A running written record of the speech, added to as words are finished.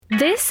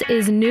This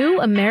is New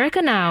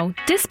America Now,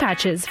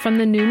 Dispatches from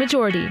the New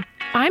Majority.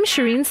 I'm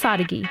Shireen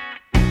Sadeghi.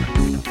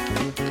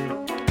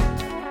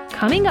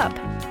 Coming up,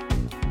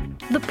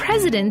 the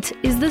president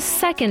is the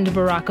second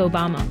Barack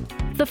Obama.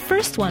 The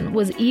first one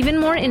was even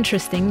more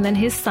interesting than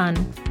his son.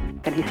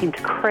 And he seemed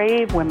to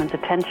crave women's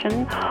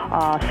attention,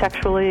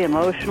 sexually,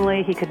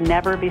 emotionally. He could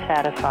never be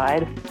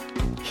satisfied.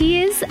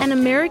 He is an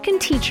American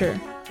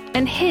teacher,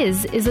 and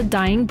his is a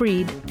dying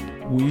breed.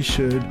 We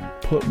should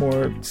put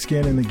more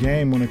skin in the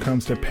game when it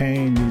comes to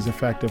paying these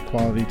effective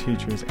quality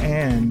teachers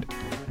and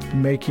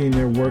making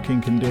their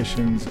working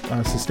conditions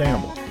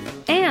sustainable.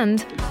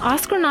 And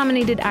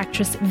Oscar-nominated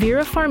actress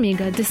Vera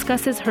Farmiga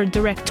discusses her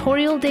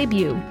directorial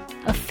debut,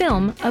 a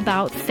film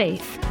about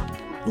faith.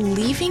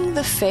 Leaving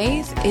the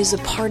faith is a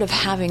part of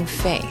having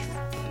faith.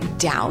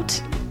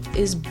 Doubt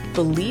is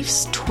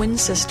belief's twin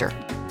sister.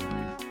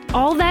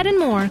 All that and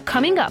more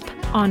coming up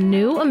on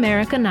New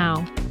America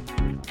Now.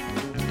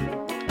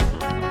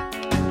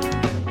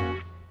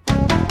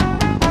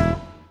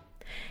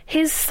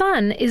 His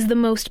son is the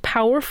most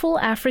powerful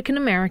African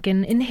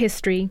American in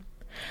history.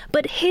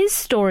 But his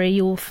story,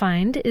 you will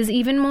find, is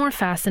even more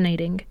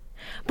fascinating.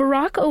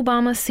 Barack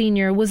Obama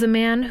Sr. was a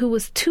man who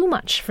was too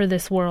much for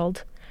this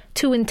world.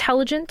 Too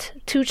intelligent,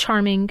 too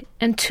charming,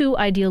 and too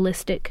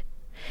idealistic.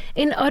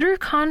 In utter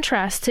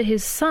contrast to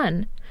his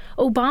son,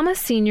 Obama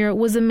Sr.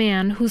 was a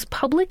man whose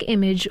public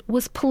image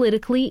was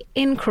politically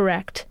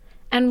incorrect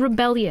and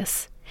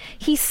rebellious.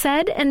 He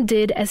said and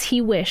did as he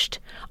wished,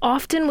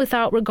 often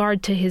without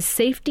regard to his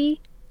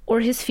safety or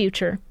his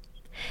future.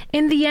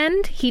 In the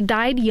end, he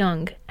died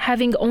young,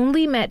 having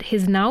only met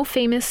his now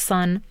famous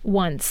son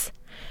once.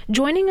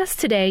 Joining us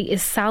today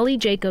is Sally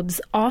Jacobs,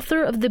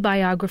 author of the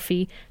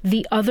biography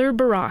The Other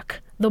Barack,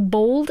 The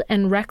Bold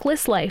and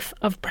Reckless Life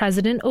of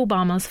President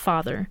Obama's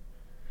Father.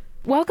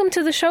 Welcome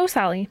to the show,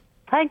 Sally.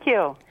 Thank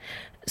you.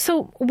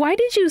 So why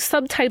did you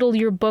subtitle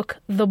your book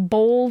The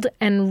Bold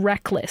and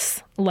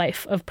Reckless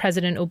Life of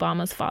President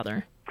Obama's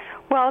Father?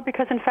 Well,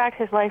 because in fact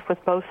his life was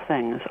both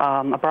things.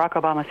 Barack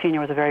Obama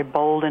Sr. was a very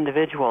bold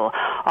individual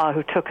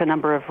who took a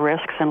number of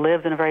risks and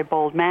lived in a very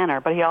bold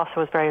manner, but he also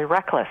was very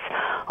reckless.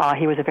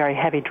 He was a very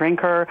heavy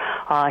drinker.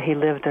 He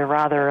lived a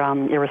rather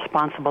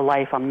irresponsible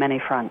life on many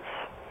fronts.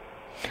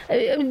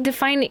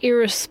 Define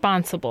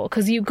irresponsible,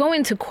 because you go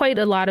into quite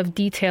a lot of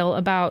detail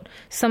about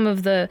some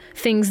of the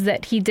things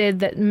that he did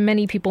that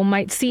many people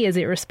might see as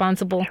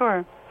irresponsible.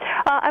 Sure.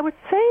 I would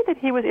say that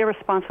he was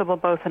irresponsible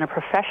both in a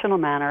professional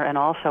manner and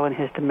also in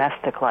his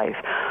domestic life.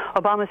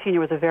 Obama Sr.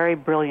 was a very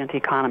brilliant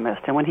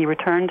economist, and when he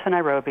returned to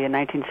Nairobi in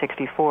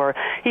 1964,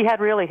 he had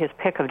really his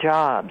pick of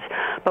jobs.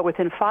 But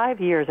within 5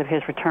 years of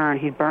his return,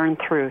 he burned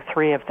through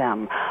 3 of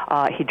them.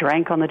 He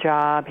drank on the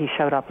job, he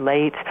showed up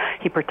late,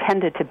 he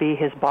pretended to be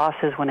his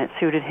bosses when it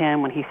suited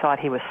him, when he thought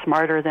he was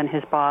smarter than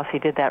his boss. He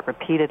did that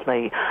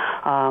repeatedly.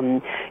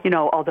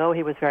 Although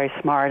he was very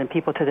smart, and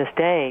people to this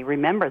day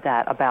remember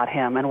that about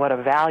him and what a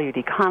valued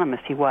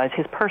economist he was,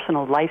 his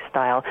personal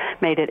lifestyle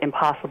made it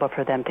impossible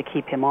for them to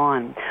keep him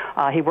on.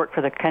 He worked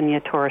for the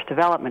Kenya Tourist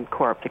Development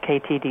Corp, the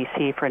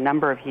KTDC, for a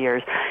number of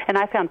years, and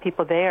I found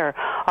people there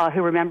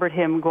who remembered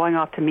him going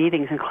off to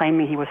meetings and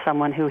claiming he was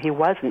someone who he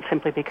wasn't,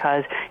 simply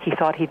because he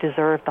thought he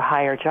deserved the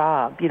higher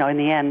job. In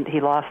the end,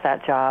 he lost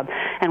that job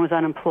and was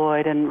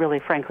unemployed and really,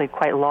 frankly,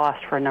 quite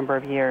lost for a number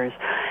of years.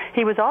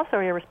 He was also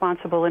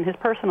irresponsible in his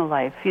personal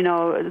life. The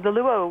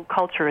Luo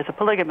culture is a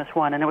polygamous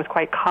one, and it was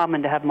quite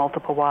common to have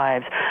multiple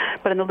wives.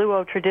 But in the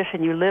Luo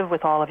tradition, you live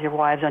with all of your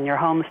wives on your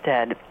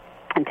homestead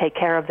and take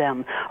care of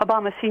them.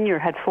 Obama Sr.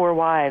 had 4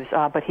 wives,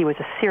 but he was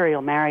a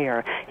serial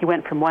marrier. He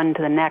went from one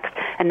to the next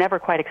and never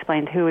quite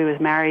explained who he was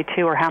married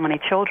to or how many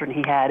children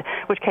he had,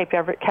 which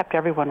kept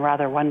everyone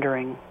rather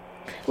wondering.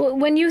 Well,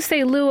 when you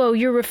say Luo,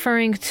 you're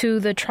referring to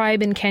the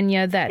tribe in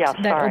Kenya that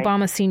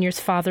Obama Sr.'s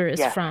father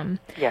is from.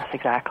 Yes,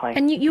 exactly.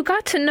 And you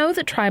got to know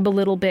the tribe a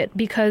little bit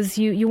because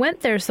you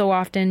went there so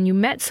often, you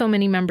met so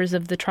many members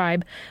of the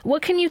tribe.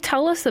 What can you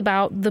tell us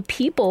about the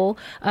people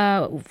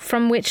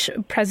from which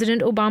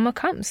President Obama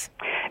comes?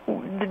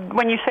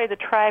 When you say the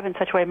tribe in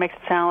such a way, it makes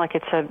it sound like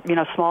it's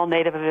a small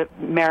Native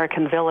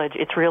American village.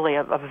 It's really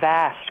a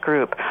vast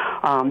group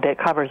that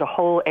covers a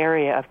whole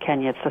area of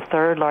Kenya. It's the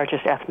 3rd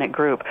largest ethnic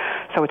group,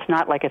 so it's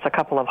not like it's a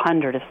couple of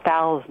hundred. It's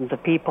thousands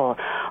of people.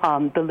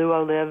 The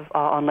Luo live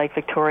on Lake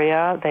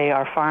Victoria. They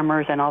are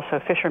farmers and also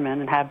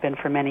fishermen and have been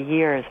for many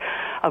years.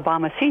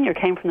 Obama Sr.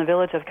 came from the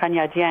village of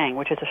Kanyajang,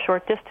 which is a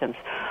short distance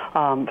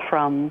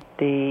from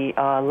the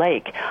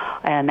lake,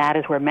 and that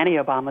is where many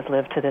Obamas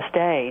live to this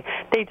day.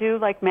 They do,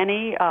 like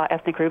many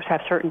ethnic groups,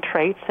 have certain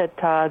traits that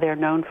they're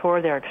known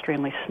for. They're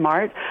extremely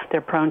smart.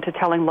 They're prone to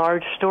telling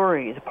large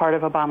stories. Part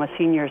of Obama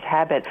Sr.'s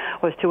habit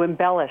was to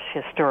embellish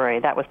his story.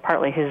 That was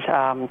partly his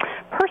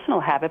personal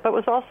habit, but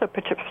was also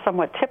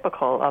somewhat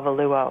typical of a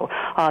Luo.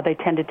 They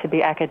tended to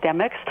be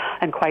academics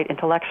and quite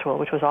intellectual,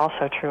 which was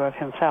also true of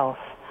himself.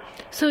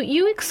 So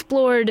you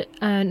explored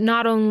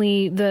not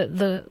only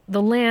the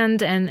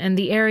land and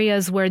the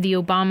areas where the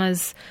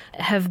Obamas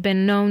have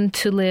been known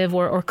to live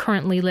or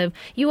currently live.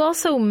 You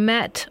also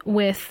met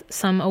with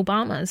some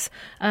Obamas.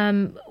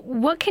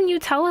 What can you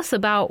tell us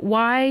about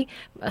why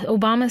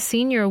Obama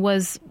Sr.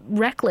 was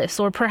reckless,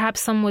 or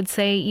perhaps some would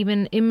say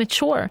even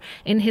immature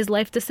in his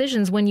life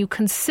decisions when you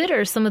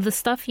consider some of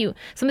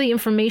the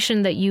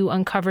information that you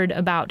uncovered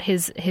about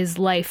his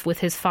life with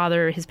his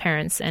father, his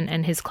parents,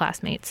 and his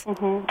classmates?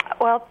 Mm-hmm.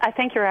 Well, I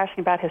think you're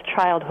asking about his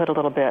childhood a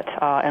little bit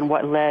and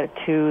what led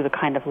to the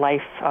kind of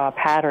life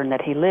pattern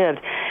that he lived.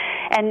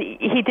 And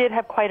he did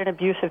have quite an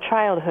abusive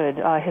childhood.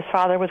 His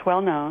father was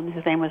well known.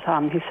 His name was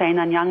Hussein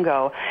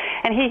Anyango.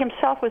 And he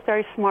himself was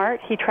very smart.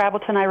 He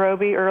traveled to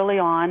Nairobi early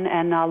on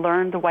and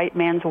learned the white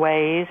man's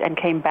ways and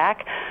came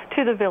back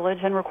to the village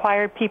and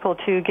required people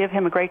to give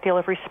him a great deal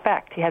of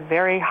respect. He had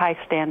very high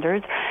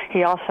standards.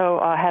 He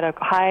also had a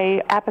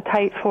high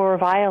appetite for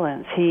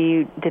violence.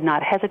 He did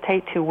not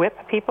hesitate to whip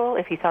people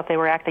if he thought they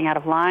were acting out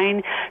of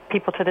line.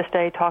 People to this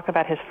day talk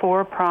about his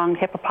four-pronged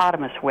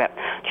hippopotamus whip.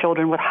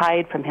 Children would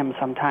hide from him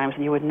sometimes,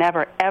 and you would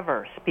never,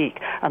 ever speak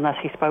unless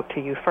he spoke to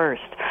you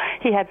first.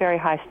 He had very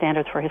high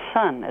standards for his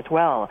son as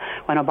well.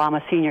 When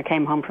Obama Sr.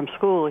 came home from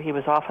school, he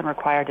was often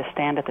required to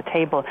stand at the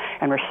table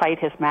and recite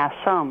his math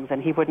sums,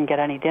 and he wouldn't get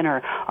any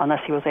dinner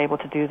unless he was able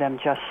to do them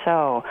just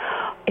so.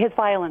 His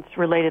violence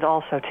related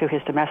also to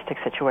his domestic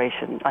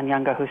situation,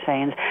 Anyango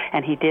Hussein's,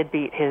 and he did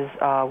beat his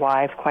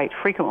wives quite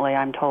frequently,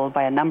 I'm told,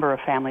 by a number of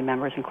family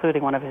members,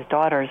 including one of his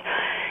daughters.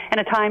 And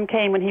a time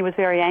came when he was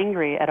very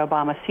angry at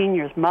Obama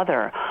Sr.'s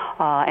mother,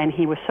 and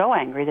he was so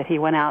angry that he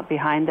went out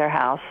behind their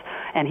house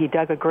and he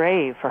dug a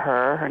grave for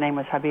her. Her name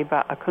was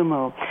Habiba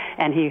Akumu,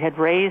 and he had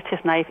raised his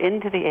knife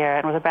into the air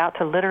and was about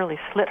to literally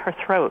slit her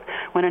throat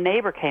when a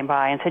neighbor came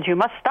by and said, you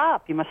must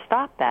stop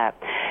that.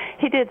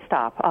 He did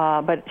stop,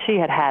 but she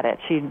had had it.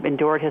 She'd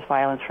endured his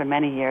violence for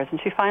many years, and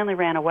she finally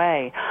ran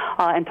away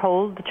and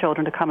told the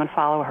children to come and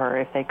follow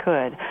her if they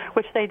could,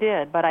 which they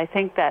did. But I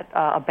think that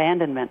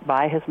abandonment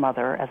by his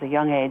mother at a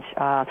young age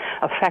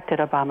affected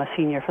Obama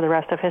Sr. for the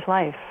rest of his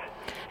life.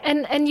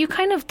 And you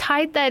kind of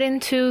tied that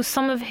into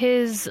some of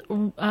his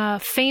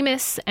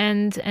famous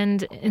and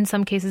in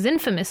some cases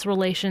infamous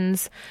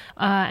relations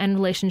and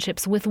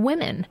relationships with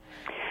women.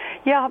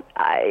 Yeah,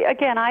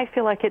 I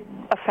feel like it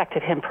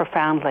affected him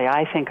profoundly.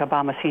 I think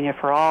Obama Sr.,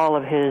 for all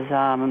of his,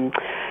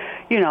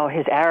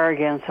 his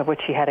arrogance, of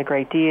which he had a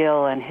great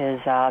deal, and his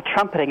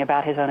trumpeting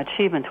about his own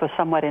achievements, was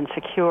somewhat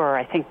insecure.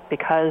 I think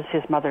because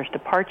his mother's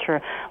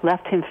departure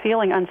left him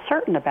feeling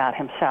uncertain about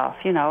himself.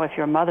 If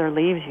your mother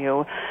leaves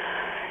you,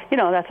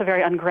 that's a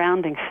very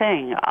ungrounding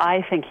thing.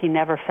 I think he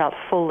never felt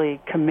fully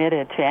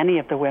committed to any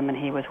of the women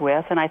he was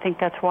with, and I think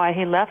that's why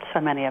he left so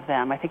many of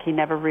them. I think he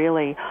never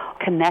really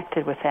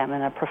connected with them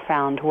in a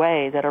profound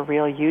way that a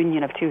real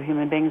union of two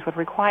human beings would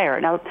require.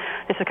 Now,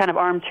 this is kind of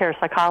armchair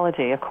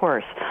psychology, of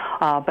course,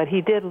 but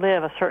he did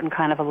live a certain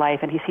kind of a life,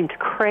 and he seemed to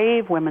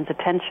crave women's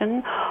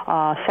attention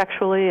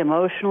sexually,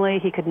 emotionally.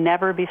 He could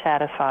never be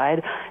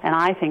satisfied, and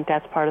I think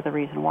that's part of the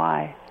reason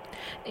why.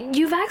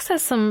 You've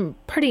accessed some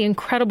pretty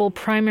incredible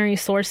primary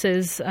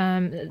sources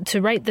to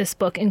write this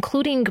book,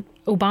 including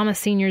Obama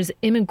Sr.'s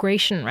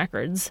immigration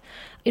records,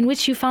 in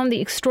which you found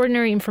the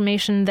extraordinary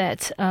information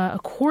that a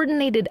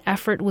coordinated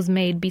effort was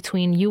made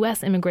between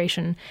U.S.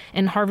 immigration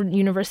and Harvard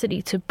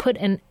University to put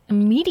an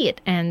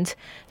immediate end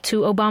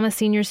to Obama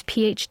Sr.'s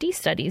PhD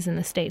studies in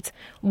the States.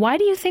 Why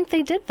do you think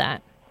they did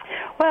that?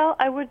 Well,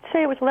 I would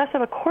say it was less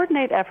of a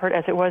coordinated effort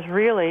as it was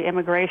really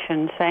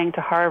immigration saying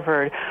to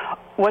Harvard,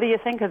 what do you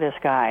think of this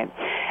guy?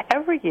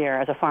 Every year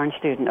as a foreign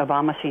student,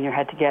 Obama Sr.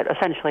 had to get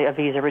essentially a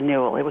visa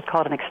renewal. It was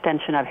called an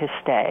extension of his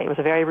stay. It was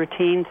a very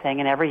routine thing,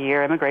 and every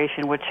year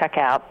immigration would check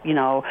out,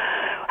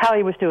 how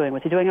he was doing.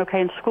 Was he doing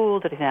okay in school?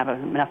 Did he have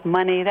enough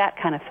money? That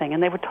kind of thing.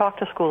 And they would talk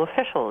to school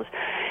officials.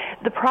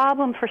 The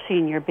problem for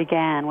Sr.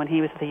 began when he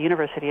was at the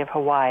University of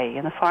Hawaii,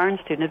 and the foreign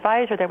student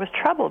advisor there was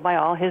troubled by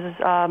all his,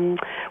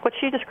 what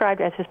she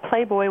described as his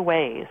playboy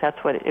ways. That's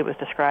what it was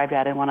described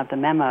at in one of the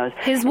memos.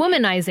 His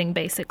womanizing,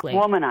 basically.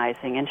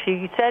 Womanizing. And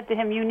she said to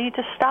him, you need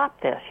to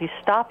stop this. You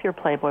stop your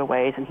playboy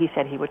ways. And he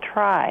said he would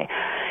try.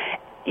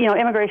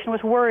 Immigration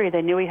was worried.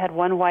 They knew he had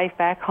one wife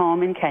back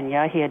home in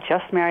Kenya. He had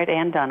just married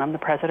Ann Dunham, the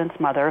president's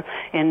mother,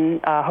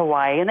 in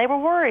Hawaii, and they were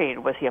worried.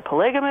 Was he a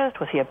polygamist?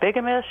 Was he a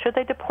bigamist? Should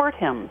they deport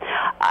him?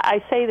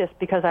 I say this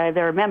because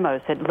there are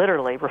memos that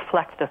literally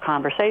reflect the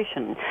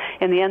conversation.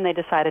 In the end, they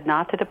decided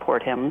not to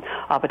deport him,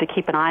 but to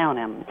keep an eye on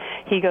him.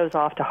 He goes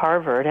off to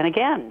Harvard, and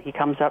again, he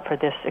comes up for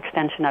this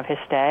extension of his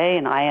stay,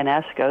 and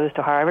INS goes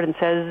to Harvard and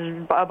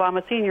says,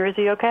 Obama Sr., is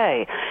he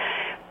okay?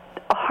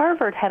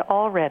 Harvard had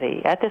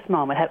already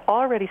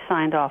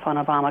signed off on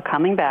Obama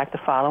coming back the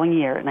following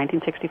year,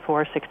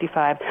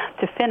 1964-65,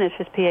 to finish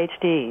his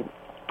PhD.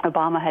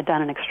 Obama had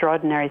done an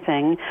extraordinary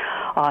thing.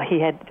 He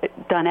had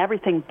done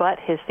everything but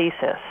his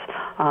thesis.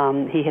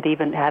 He had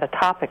even had a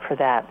topic for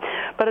that.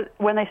 But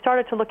when they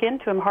started to look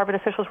into him, Harvard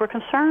officials were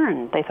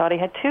concerned. They thought he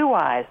had 2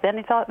 wives. Then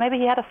they thought maybe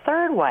he had a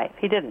 3rd wife.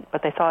 He didn't,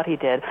 but they thought he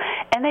did.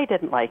 And they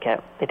didn't like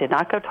it. They did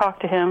not go talk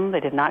to him. They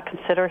did not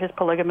consider his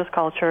polygamous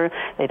culture.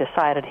 They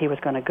decided he was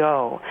going to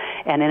go.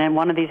 And in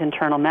one of these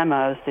internal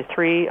memos, the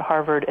 3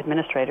 Harvard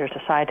administrators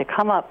decided to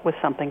come up with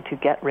something to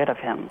get rid of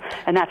him.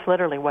 And that's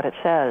literally what it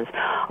says.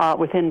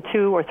 Within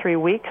 2 or 3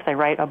 weeks, they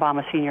write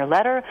Obama Sr. a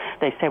letter.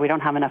 They say, we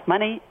don't have enough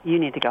money. You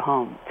need to go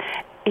home.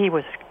 He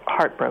was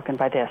heartbroken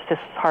by this. This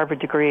Harvard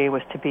degree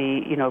was to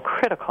be,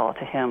 critical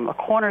to him, a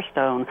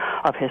cornerstone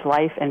of his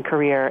life and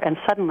career, and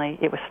suddenly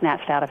it was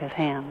snatched out of his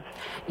hands.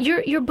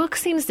 Your book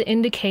seems to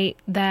indicate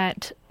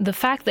that the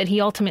fact that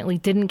he ultimately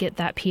didn't get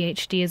that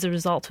PhD as a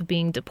result of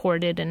being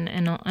deported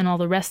and all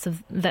the rest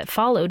of that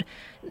followed,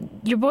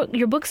 your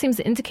book seems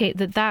to indicate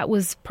that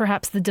was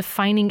perhaps the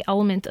defining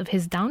element of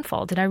his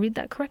downfall. Did I read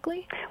that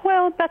correctly?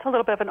 Well, that's a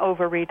little bit of an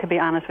overread, to be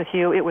honest with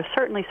you. It was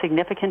certainly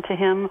significant to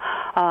him,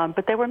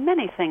 but there were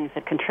many things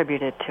that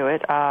contributed to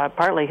it,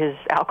 partly his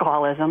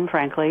alcoholism,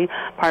 frankly,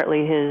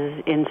 partly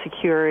his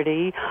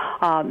insecurity,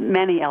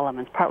 many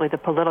elements, partly the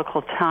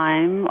political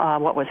time,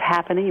 what was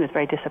happening. He was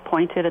very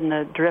disappointed in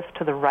the drift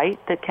to the right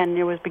that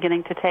Kenya was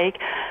beginning to take.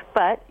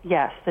 But,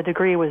 yes, the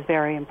degree was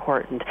very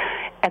important.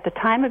 At the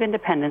time of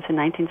independence in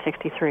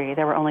 1963,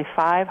 there were only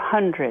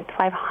 500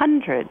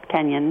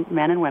 Kenyan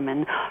men and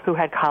women who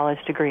had college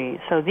degrees.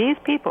 So these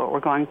people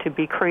were going to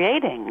be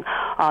creating,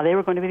 they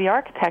were going to be the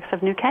architects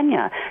of New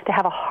Kenya. To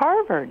have a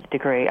Harvard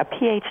degree, a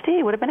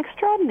PhD, would have been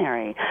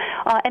extraordinary.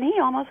 And he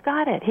almost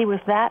got it. He was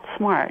that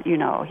smart,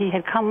 He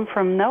had come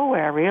from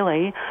nowhere,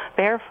 really,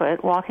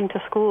 barefoot, walking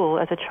to school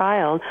as a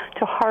child,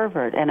 to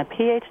Harvard and a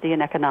PhD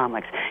in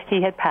economics.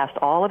 He had passed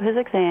all of his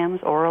exams,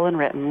 oral and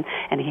written,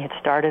 and he had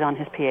started on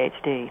his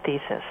PhD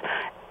thesis,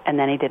 and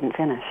then he didn't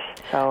finish.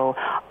 So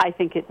I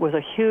think it was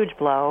a huge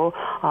blow,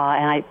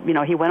 and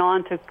he went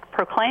on to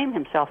proclaim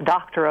himself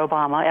Dr.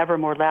 Obama ever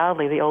more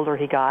loudly the older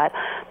he got.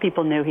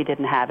 People knew he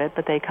didn't have it,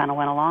 but they kind of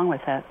went along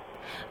with it.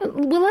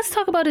 Well, let's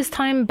talk about his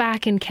time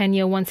back in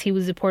Kenya once he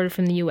was deported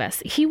from the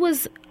U.S. He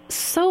was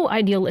so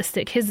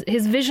idealistic. His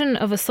vision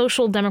of a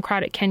social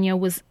democratic Kenya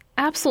was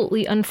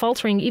absolutely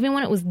unfaltering, even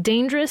when it was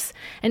dangerous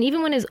and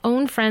even when his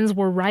own friends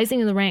were rising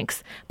in the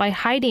ranks by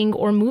hiding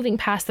or moving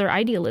past their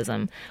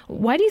idealism.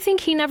 Why do you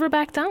think he never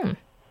backed down?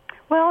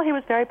 Well, he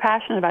was very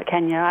passionate about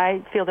Kenya.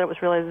 I feel that it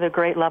was really the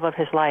great love of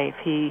his life.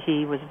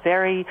 He was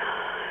very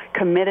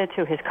committed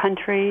to his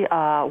country.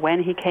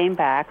 When he came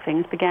back,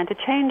 things began to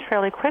change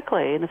fairly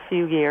quickly in a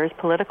few years,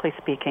 politically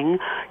speaking.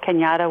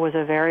 Kenyatta was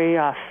a very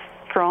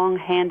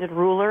strong-handed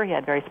ruler. He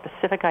had very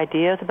specific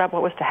ideas about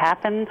what was to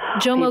happen.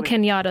 Jomo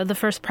Kenyatta, the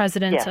first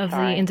president of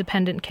the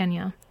independent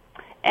Kenya.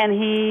 And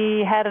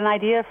he had an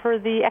idea for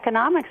the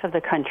economics of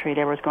the country.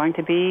 There was going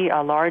to be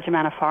a large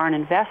amount of foreign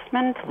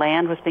investment.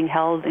 Land was being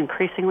held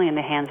increasingly in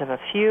the hands of a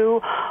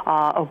few.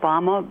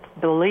 Obama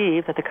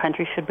believed that the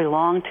country should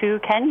belong to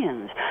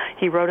Kenyans.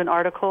 He wrote an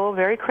article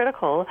very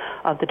critical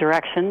of the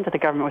direction that the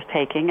government was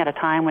taking at a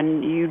time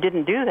when you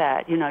didn't do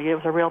that. It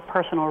was a real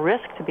personal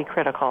risk to be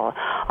critical.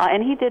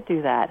 And he did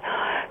do that.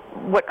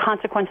 What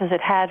consequences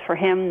it had for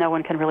him, no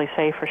one can really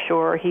say for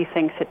sure. He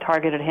thinks it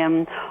targeted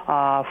him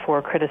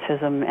for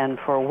criticism and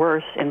for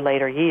worse in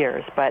later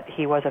years, but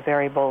he was a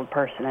very bold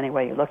person any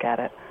way you look at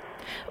it.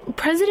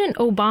 President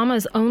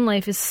Obama's own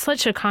life is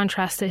such a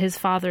contrast to his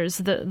father's.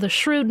 The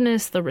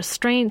shrewdness, the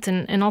restraint,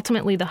 and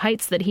ultimately the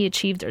heights that he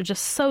achieved are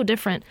just so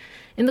different.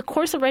 In the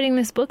course of writing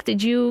this book,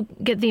 did you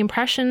get the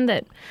impression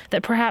that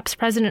perhaps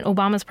President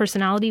Obama's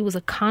personality was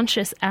a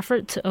conscious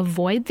effort to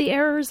avoid the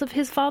errors of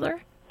his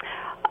father?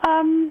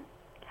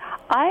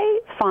 I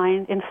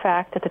find, in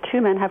fact, that the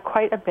two men have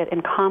quite a bit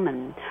in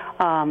common,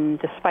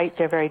 despite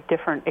their very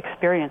different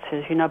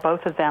experiences.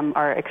 Both of them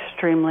are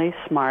extremely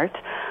smart.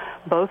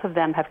 Both of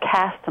them have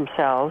cast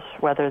themselves,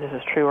 whether this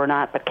is true or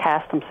not, but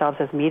cast themselves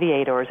as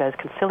mediators, as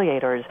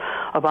conciliators.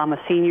 Obama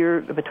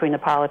Sr. between the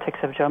politics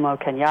of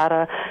Jomo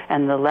Kenyatta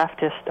and the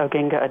leftist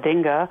Oginga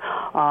Odinga,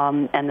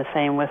 and the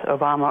same with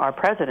Obama, our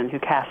president, who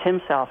cast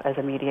himself as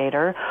a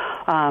mediator.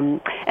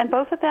 And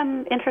both of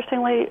them,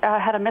 interestingly,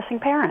 had a missing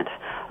parent.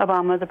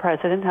 Obama, the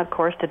president, of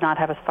course, did not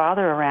have his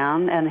father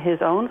around, and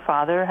his own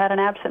father had an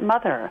absent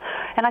mother.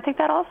 And I think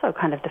that also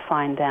kind of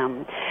defined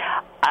them.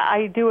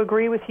 I do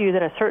agree with you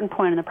that at a certain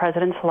point in the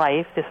president's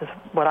life, this is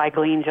what I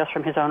gleaned just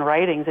from his own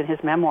writings in his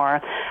memoir,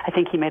 I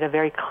think he made a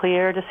very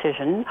clear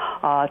decision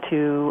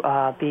to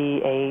be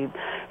a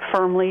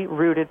firmly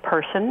rooted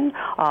person,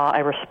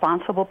 a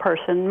responsible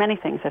person, many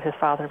things that his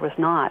father was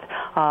not.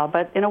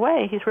 But in a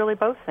way, he's really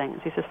both things.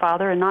 He's his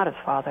father and not his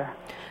father.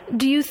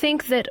 Do you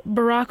think that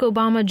Barack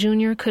Obama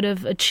Jr. could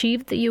have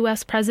achieved the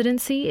U.S.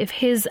 presidency if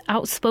his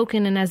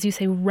outspoken and, as you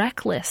say,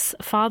 reckless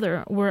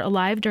father were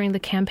alive during the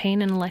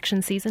campaign and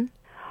election season?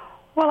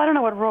 Well, I don't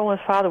know what role his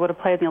father would have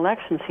played in the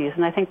election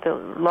season. I think the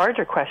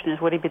larger question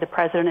is, would he be the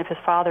president if his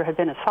father had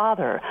been his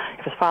father,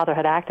 if his father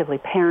had actively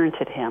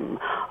parented him?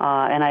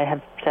 And I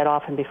have said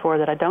often before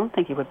that I don't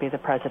think he would be the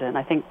president.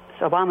 I think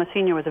Obama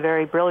Sr. was a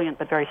very brilliant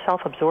but very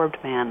self-absorbed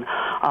man,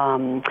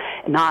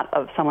 not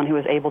of someone who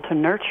was able to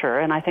nurture.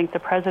 And I think the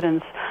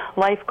president's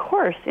life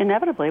course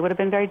inevitably would have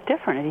been very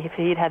different if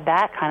he'd had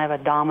that kind of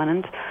a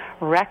dominant,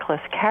 reckless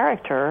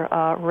character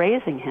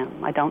raising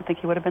him. I don't think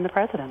he would have been the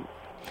president.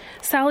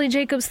 Sally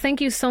Jacobs, thank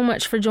you so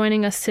much for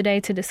joining us today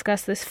to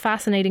discuss this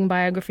fascinating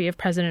biography of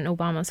President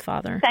Obama's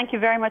father. Thank you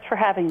very much for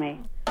having me.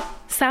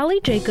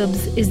 Sally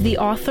Jacobs is the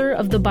author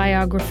of the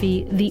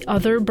biography The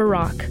Other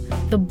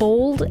Barack, the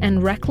bold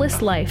and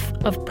reckless life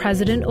of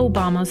President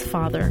Obama's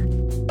father.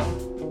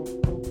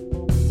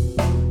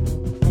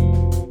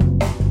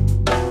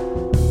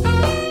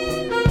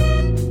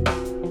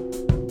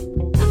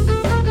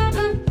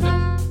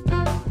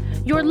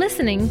 You're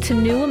listening to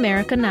New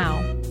America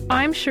Now.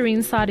 I'm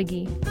Shireen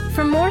Sadeghi.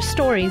 For more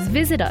stories,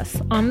 visit us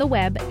on the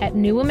web at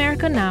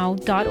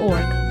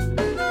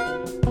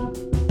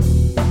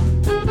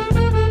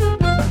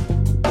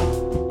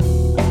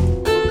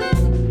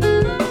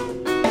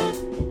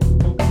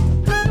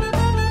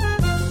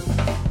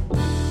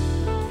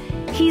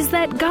He's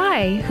that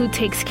guy who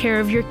takes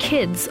care of your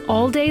kids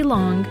all day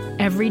long,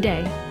 every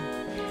day.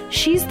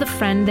 She's the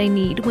friend they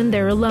need when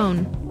they're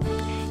alone.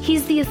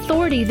 He's the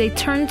authority they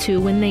turn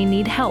to when they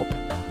need help.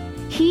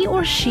 He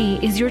or she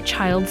is your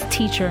child's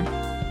teacher,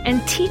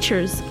 and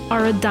teachers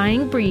are a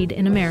dying breed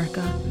in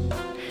America.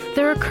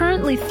 There are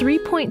currently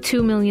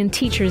 3.2 million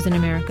teachers in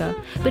America,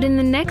 but in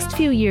the next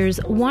few years,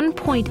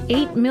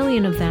 1.8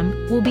 million of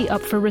them will be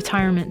up for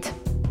retirement.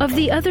 Of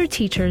the other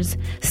teachers,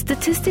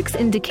 statistics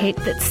indicate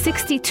that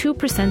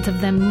 62% of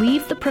them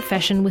leave the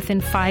profession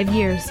within 5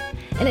 years,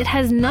 and it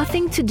has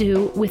nothing to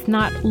do with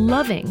not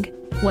loving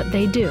what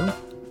they do.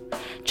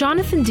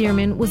 Jonathan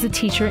Dearman was a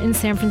teacher in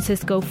San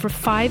Francisco for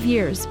 5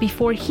 years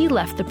before he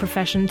left the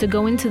profession to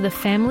go into the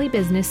family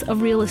business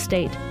of real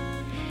estate.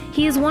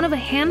 He is one of a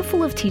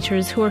handful of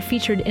teachers who are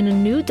featured in a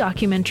new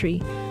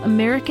documentary,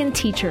 American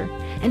Teacher,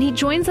 and he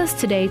joins us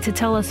today to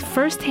tell us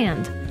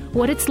firsthand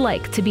what it's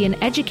like to be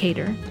an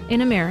educator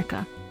in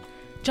America.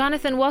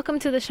 Jonathan, welcome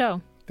to the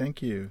show.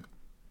 Thank you.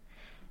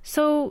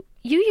 So,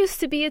 you used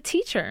to be a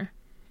teacher.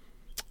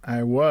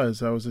 I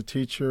was a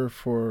teacher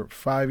for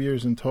 5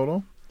 years in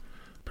total,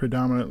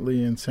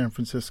 predominantly in San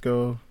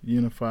Francisco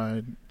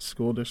Unified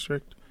School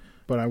District,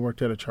 but I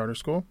worked at a charter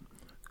school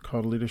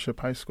called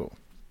Leadership High School.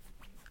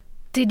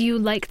 Did you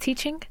like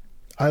teaching?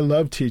 I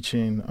love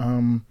teaching.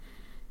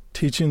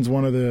 Teaching's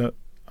one of the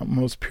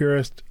most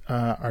purest,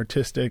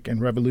 artistic,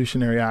 and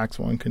revolutionary acts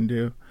one can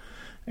do.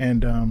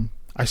 And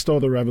I stole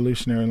the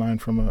revolutionary line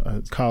from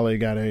a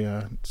colleague at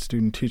a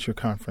student-teacher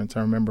conference. I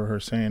remember her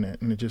saying it,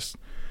 and it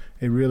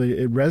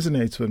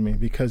resonates with me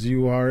because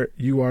you are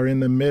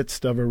in the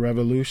midst of a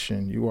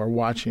revolution. You are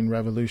watching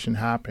revolution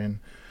happen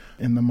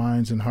in the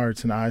minds and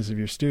hearts and eyes of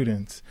your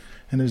students.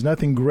 And there's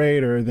nothing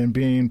greater than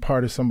being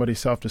part of somebody's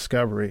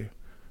self-discovery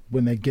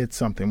when they get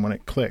something, when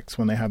it clicks,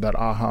 when they have that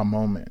aha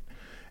moment.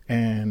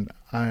 And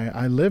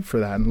I live for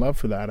that and love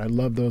for that. I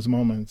love those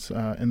moments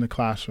in the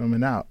classroom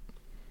and out.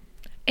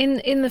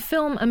 In the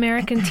film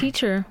American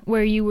Teacher,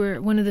 where you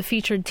were one of the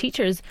featured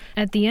teachers,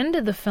 at the end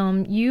of the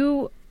film,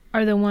 you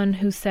are the one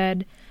who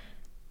said,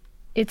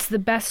 it's the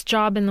best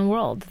job in the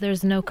world.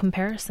 There's no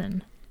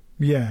comparison.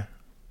 Yeah,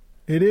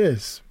 it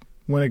is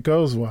when it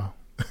goes well.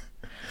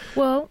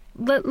 Well,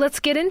 let's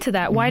get into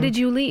that. Why did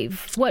you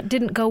leave? What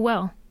didn't go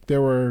well?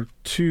 There were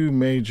two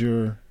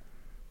major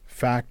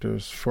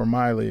factors for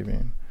my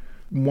leaving.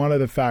 One of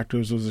the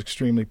factors was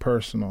extremely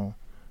personal.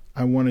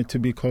 I wanted to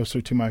be closer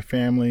to my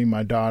family,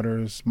 my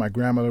daughters. My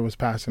grandmother was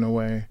passing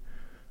away.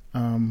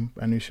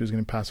 I knew she was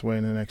going to pass away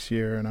in the next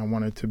year, and I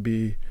wanted to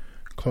be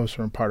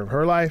closer and part of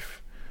her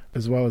life,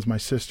 as well as my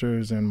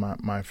sisters and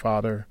my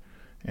father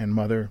and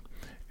mother.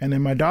 And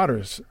then my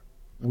daughters,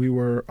 we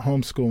were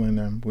homeschooling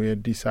them. We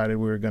had decided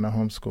we were going to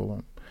homeschool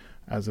them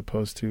as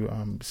opposed to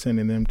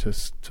sending them to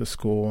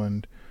school.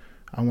 And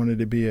I wanted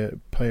to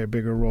play a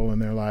bigger role in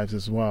their lives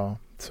as well.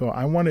 So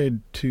I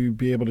wanted to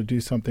be able to do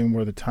something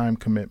where the time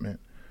commitment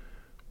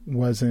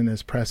wasn't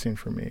as pressing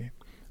for me.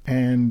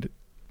 And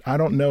I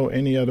don't know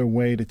any other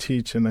way to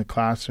teach in the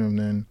classroom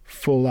than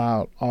full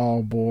out,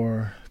 all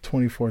bore,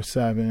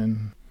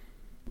 24/7.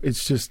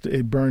 It's just,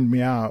 it burned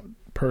me out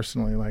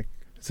personally. Like,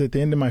 it's at the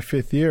end of my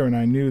 5th year, and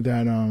I knew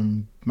that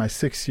my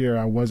 6th year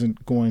I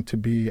wasn't going to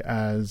be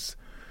as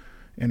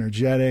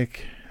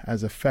energetic,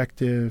 as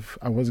effective.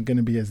 I wasn't going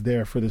to be as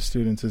there for the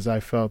students as I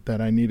felt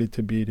that I needed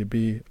to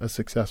be a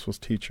successful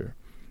teacher.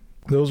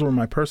 Those were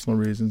my personal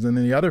reasons. And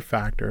then the other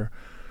factor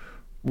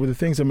were the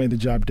things that made the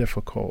job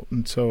difficult.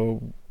 And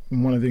so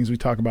one of the things we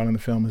talk about in the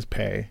film is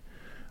pay.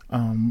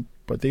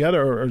 But the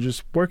other are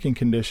just working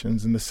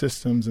conditions and the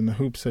systems and the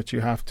hoops that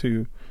you have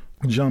to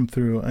jump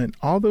through. And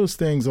all those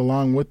things,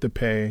 along with the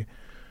pay,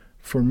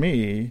 for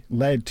me,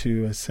 led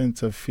to a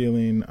sense of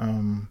feeling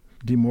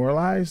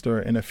demoralized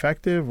or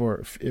ineffective,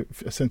 or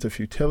a sense of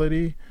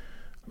futility.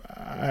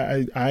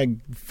 I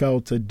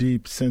felt a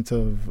deep sense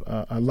of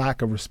a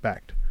lack of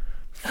respect.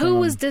 Who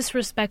was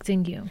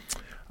disrespecting you?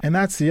 And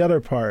that's the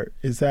other part,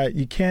 is that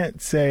you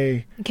can't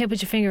say... You can't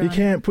put your finger on it. You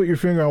can't put your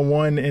finger on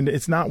one, and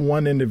it's not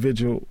one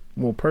individual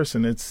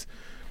person. It's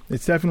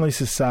definitely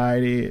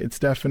society. It's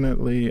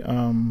definitely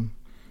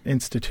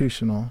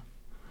institutional.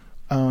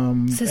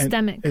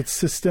 Systemic. It's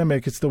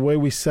systemic. It's the way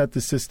we set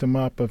the system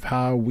up of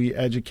how we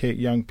educate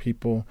young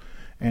people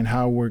and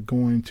how we're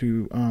going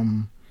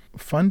to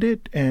fund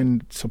it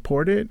and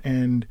support it.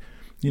 And,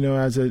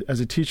 as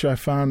a teacher, I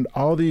found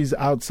all these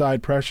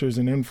outside pressures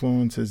and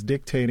influences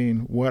dictating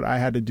what I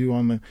had to do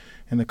in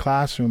the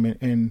classroom,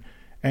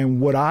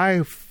 and what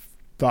I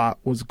thought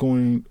was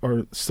going,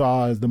 or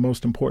saw as the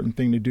most important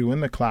thing to do in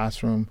the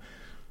classroom,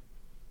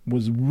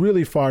 was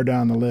really far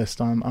down the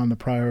list on the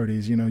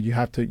priorities. You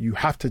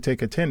have to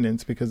take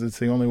attendance because it's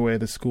the only way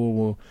the school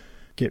will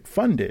get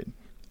funded.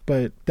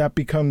 But that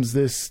becomes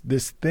this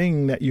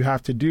thing that you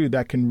have to do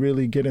that can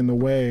really get in the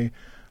way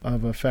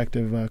of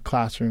effective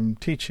classroom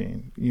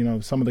teaching.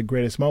 Some of the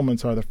greatest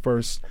moments are the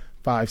first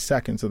 5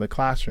 seconds of the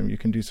classroom. You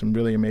can do some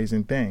really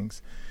amazing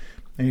things.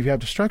 And if you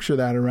have to structure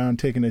that around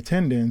taking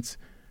attendance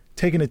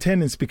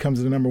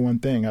becomes the number one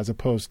thing, as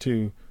opposed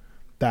to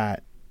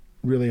that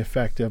really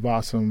effective,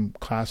 awesome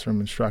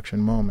classroom instruction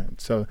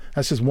moment. So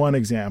that's just one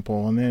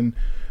example. And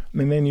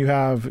then you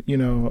have,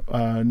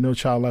 No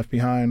Child Left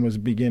Behind was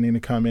beginning to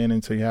come in,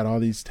 and so you had all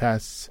these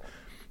tests,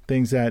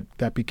 things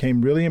that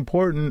became really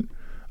important.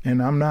 And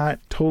I'm not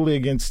totally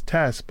against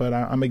tests, but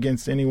I'm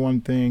against any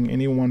one thing,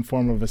 any one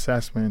form of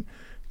assessment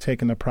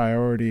taking the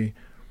priority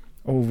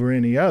over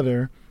any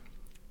other.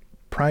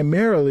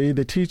 Primarily,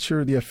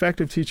 the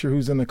effective teacher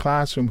who's in the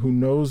classroom, who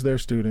knows their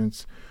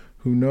students,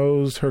 who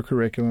knows her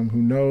curriculum,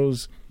 who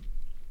knows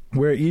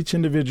where each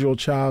individual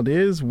child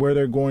is, where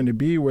they're going to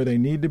be, where they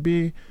need to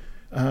be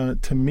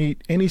to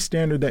meet any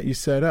standard that you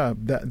set up.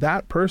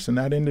 That person,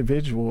 that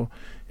individual,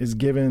 is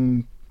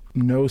given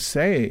no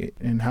say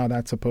in how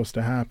that's supposed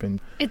to happen.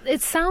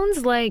 It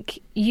sounds like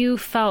you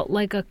felt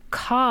like a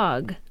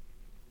cog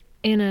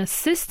in a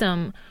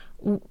system,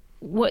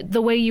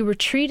 the way you were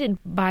treated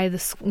by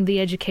the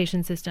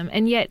education system,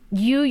 and yet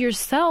you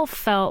yourself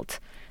felt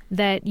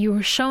that you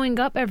were showing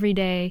up every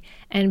day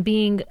and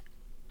being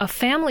a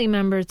family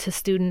member to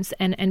students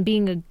and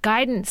being a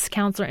guidance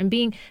counselor and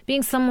being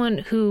someone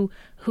who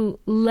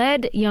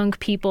led young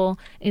people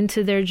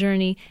into their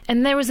journey.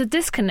 And there was a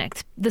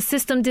disconnect. The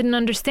system didn't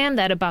understand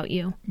that about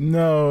you.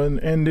 No,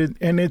 and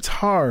it's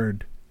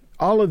hard.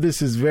 All of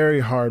this is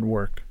very hard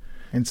work.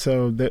 And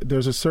so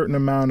there's a certain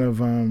amount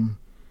of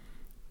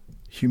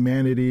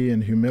humanity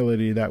and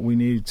humility that we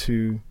need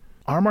to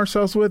arm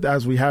ourselves with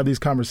as we have these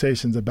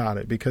conversations about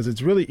it, because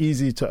it's really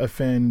easy to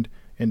offend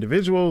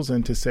individuals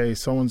and to say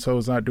so-and-so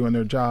is not doing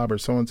their job, or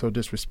so-and-so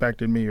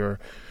disrespected me, or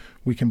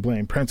we can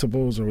blame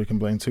principals, or we can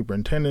blame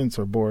superintendents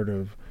or board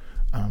of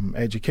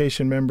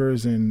education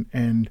members.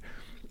 And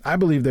I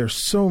believe there's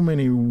so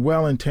many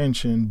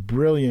well-intentioned,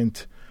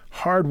 brilliant,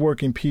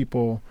 hardworking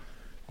people,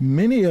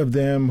 many of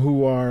them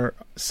who are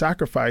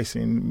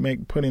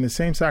sacrificing, putting the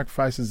same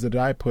sacrifices that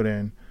I put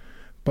in,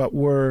 but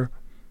were,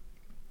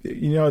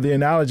 the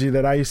analogy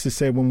that I used to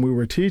say when we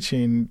were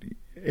teaching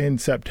in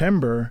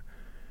September,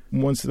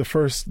 once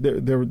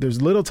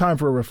there's little time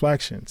for a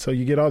reflection. So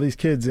you get all these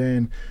kids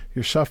in,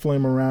 you're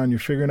shuffling them around, you're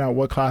figuring out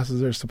what classes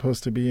they're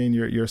supposed to be in,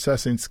 you're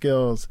assessing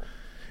skills.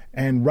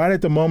 And right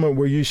at the moment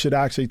where you should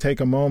actually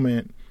take a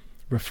moment,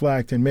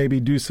 reflect, and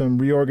maybe do some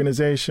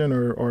reorganization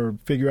or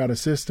figure out a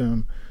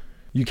system,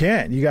 you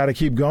can't. You got to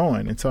keep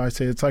going. And so I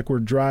say it's like we're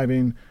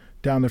driving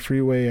down the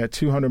freeway at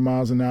 200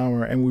 miles an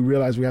hour and we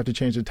realize we have to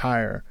change a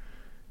tire.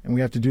 And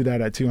we have to do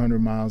that at 200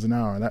 miles an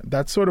hour.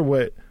 That's sort of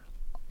what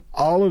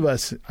all of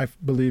us, I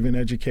believe, in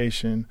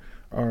education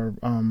are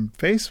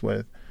faced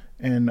with.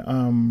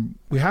 And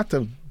we have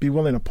to be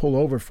willing to pull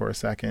over for a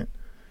second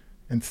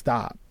and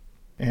stop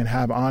and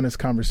have honest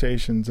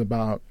conversations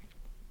about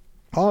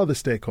all the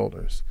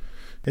stakeholders.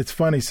 It's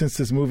funny, since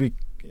this movie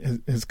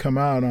has come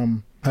out,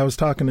 I was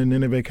talking to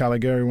Nineveh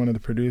Caligari, one of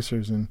the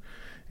producers,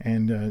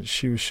 and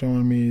she was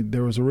showing me,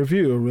 there was a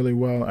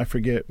review, I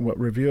forget what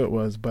review it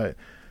was, but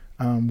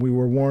we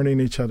were warning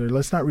each other,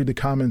 let's not read the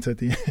comments at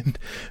the end,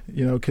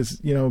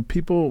 because,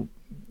 people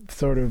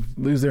sort of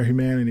lose their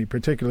humanity,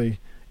 particularly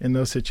in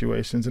those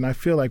situations. And I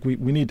feel like we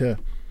need to,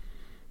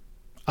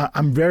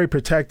 I'm very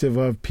protective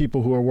of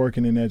people who are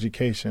working in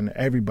education,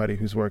 everybody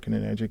who's working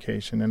in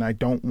education, and I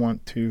don't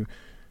want to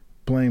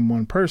blame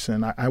one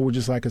person. I would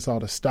just like us all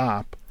to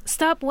stop.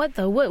 Stop what,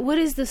 though? What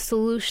is the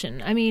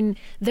solution? I mean,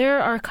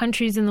 there are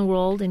countries in the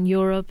world, in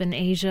Europe and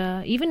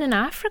Asia, even in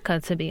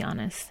Africa, to be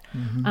honest,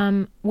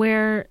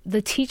 where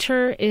the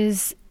teacher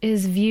is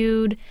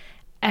viewed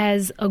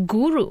as a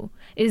guru,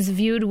 is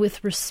viewed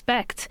with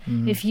respect.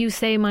 If you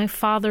say, my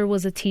father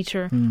was a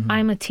teacher,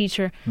 I'm a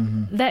teacher,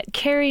 that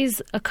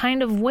carries a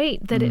kind of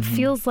weight that it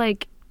feels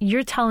like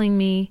you're telling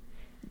me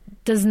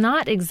does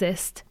not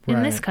exist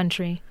in this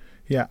country.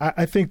 Yeah,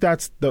 I think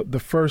that's the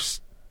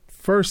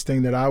first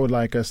thing that I would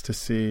like us to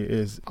see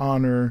is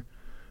honor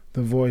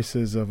the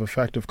voices of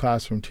effective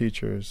classroom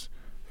teachers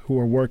who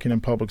are working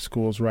in public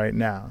schools right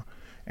now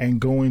and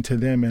going to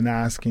them and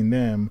asking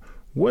them,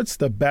 what's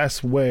the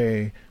best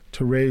way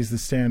to raise the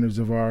standards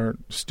of our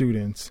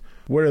students?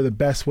 What are the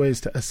best ways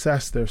to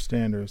assess their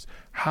standards?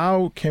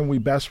 How can we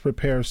best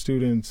prepare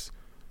students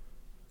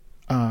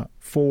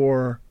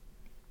for,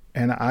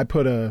 and I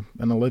put an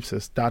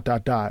ellipsis, ...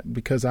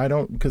 because I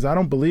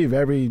don't believe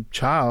every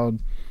child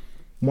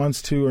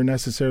wants to or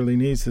necessarily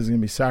needs to. This is going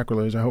to be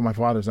sacrilege. I hope my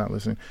father's not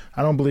listening.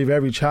 I don't believe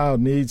every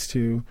child needs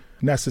to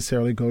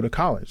necessarily go to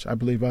college. I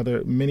believe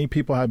many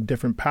people have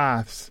different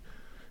paths,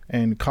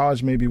 and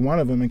college may be one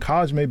of them, and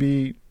college may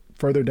be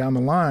further down the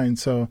line.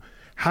 So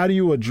how do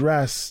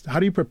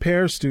you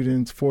prepare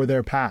students for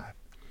their path?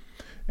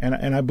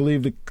 And I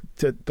believe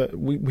that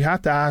we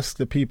have to ask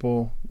the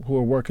people who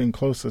are working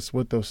closest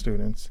with those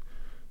students,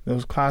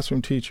 those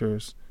classroom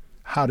teachers,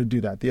 how to do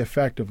that, the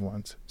effective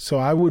ones. So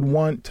I would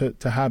want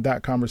to have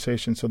that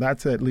conversation. So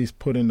that's at least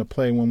put into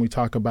play when we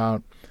talk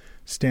about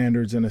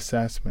standards and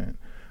assessment.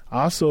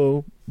 I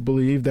also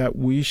believe that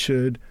we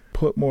should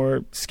put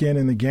more skin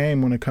in the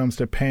game when it comes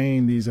to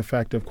paying these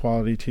effective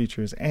quality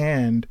teachers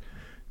and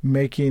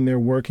making their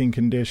working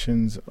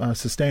conditions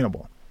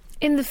sustainable.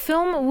 In the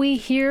film, we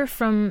hear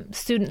from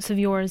students of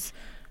yours,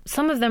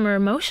 some of them are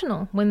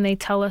emotional when they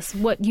tell us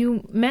what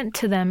you meant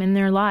to them in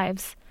their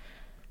lives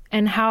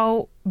and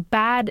how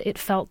bad it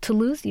felt to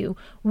lose you.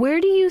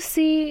 Where do you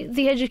see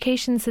the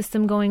education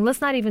system going?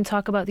 Let's not even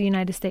talk about the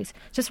United States.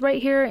 Just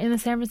right here in the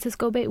San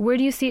Francisco Bay, where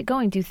do you see it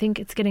going? Do you think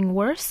it's getting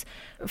worse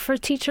for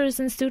teachers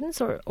and students?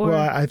 Or? Well,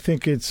 I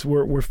think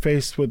we're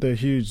faced with a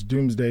huge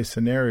doomsday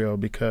scenario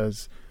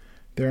because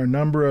there are a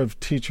number of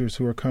teachers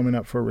who are coming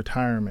up for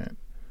retirement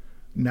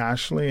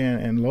nationally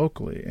and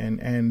locally.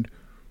 And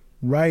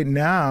right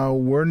now,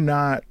 we're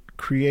not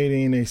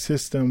creating a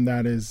system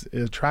that is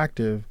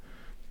attractive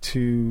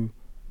to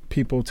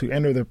people to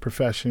enter the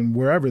profession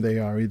wherever they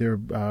are, either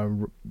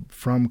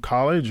from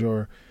college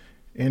or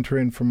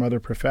entering from other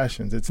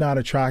professions. It's not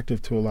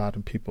attractive to a lot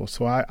of people.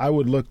 So I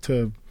would look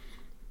to,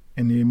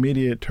 in the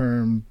immediate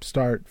term,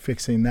 start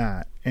fixing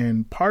that.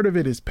 And part of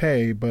it is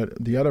pay,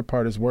 but the other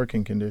part is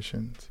working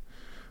conditions.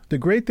 The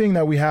great thing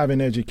that we have in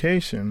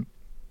education,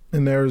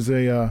 and there's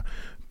a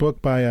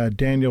book by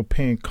Daniel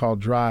Pink called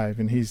Drive,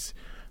 and I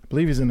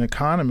believe he's an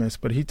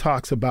economist, but he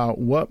talks about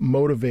what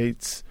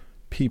motivates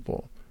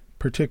people,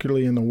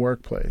 particularly in the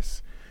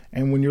workplace.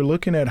 And when you're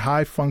looking at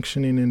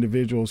high-functioning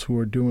individuals who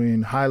are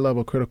doing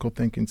high-level critical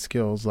thinking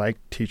skills like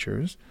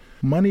teachers,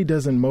 money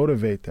doesn't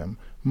motivate them.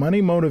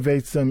 Money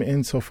motivates them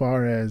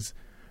insofar as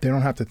they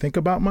don't have to think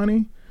about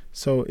money.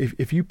 So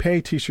if you pay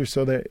teachers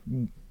so that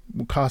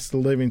cost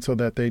of living so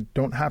that they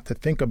don't have to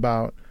think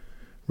about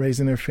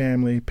raising their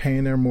family,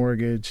 paying their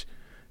mortgage,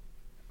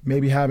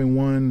 maybe having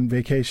one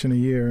vacation a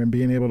year and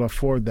being able to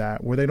afford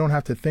that, where they don't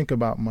have to think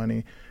about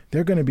money,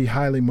 they're going to be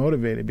highly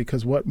motivated,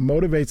 because what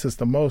motivates us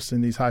the most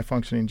in these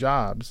high-functioning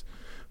jobs,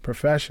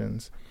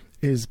 professions,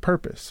 is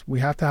purpose. We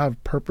have to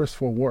have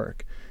purposeful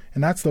work.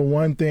 And that's the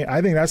one thing,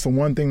 I think that's the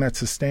one thing that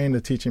sustained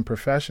the teaching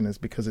profession, is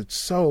because it's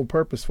so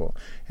purposeful.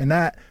 And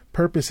that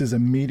purpose is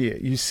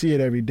immediate. You see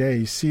it every day.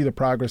 You see the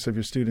progress of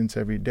your students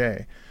every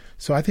day.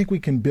 So I think we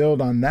can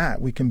build on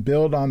that. We can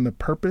build on the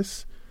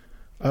purpose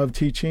of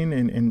teaching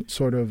and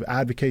sort of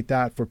advocate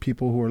that for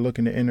people who are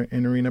looking to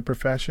enter in a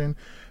profession.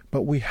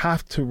 But we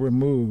have to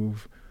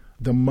remove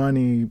the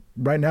money.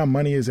 Right now,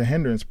 money is a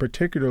hindrance,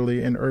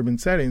 particularly in urban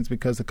settings,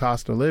 because the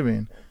cost of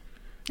living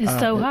is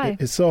so high.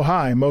 It's so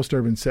high in most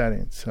urban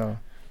settings. So,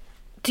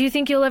 do you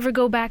think you'll ever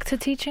go back to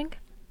teaching?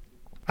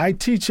 I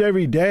teach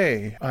every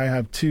day. I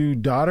have two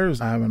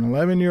daughters. I have an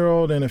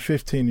 11-year-old and a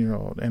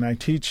 15-year-old, and I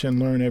teach and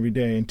learn every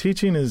day. And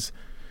teaching is,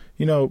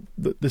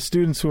 the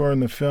students who are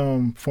in the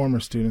film, former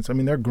students, I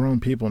mean, they're grown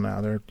people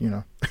now.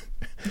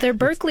 They're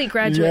Berkeley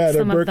graduates. Yeah,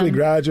 they're some Berkeley of them.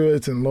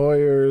 graduates and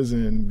lawyers,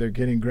 and they're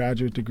getting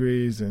graduate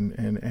degrees,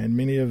 and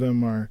many of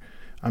them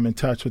I'm in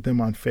touch with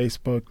them on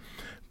Facebook.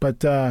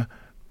 But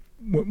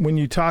when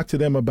you talk to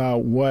them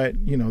about what,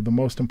 the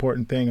most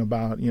important thing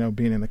about,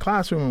 being in the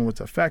classroom and what's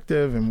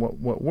effective and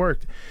what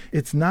worked,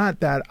 it's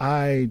not that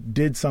I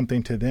did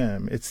something to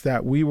them. It's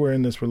that we were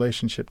in this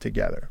relationship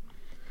together,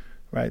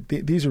 right?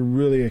 These are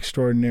really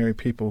extraordinary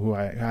people who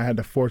I had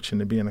the fortune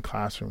to be in the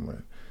classroom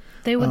with.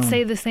 They would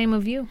say the same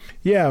of you.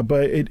 Yeah,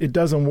 but it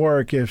doesn't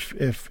work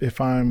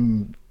if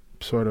I'm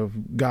sort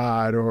of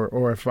God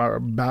or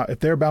if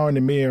they're bowing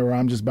to me or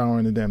I'm just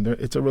bowing to them.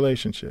 It's a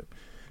relationship.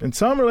 And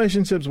some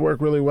relationships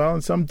work really well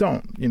and some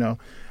don't.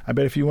 I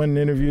bet if you went and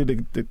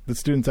interviewed the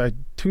students I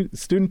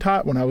student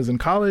taught when I was in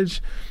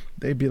college,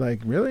 they'd be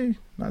like, really?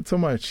 Not so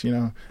much,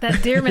 That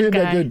Dearman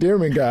guy. That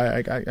Dearman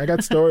guy. I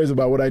got stories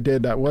about what I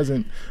did that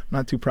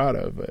not too proud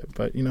of,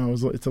 but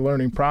it's a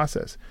learning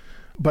process.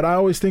 But I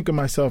always think of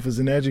myself as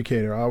an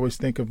educator. I always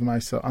think of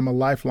myself, I'm a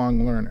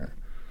lifelong learner.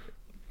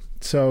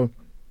 So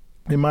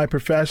in my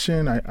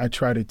profession, I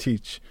try to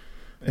teach.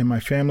 In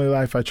my family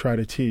life, I try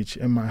to teach.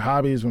 In my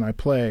hobbies, when I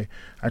play,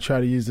 I try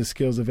to use the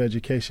skills of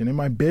education. In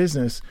my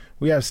business,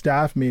 we have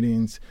staff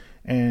meetings,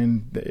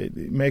 And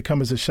it may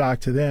come as a shock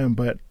to them,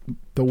 but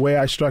the way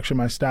I structure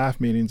my staff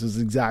meetings is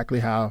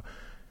exactly how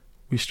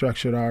we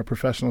structured our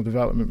professional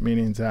development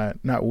meetings I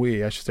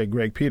should say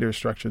Greg Peters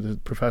structured the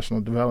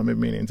professional development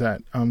meetings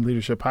at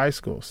Leadership High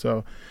School.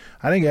 So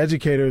I think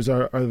educators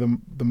are the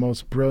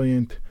most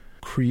brilliant,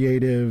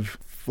 creative,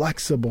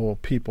 flexible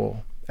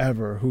people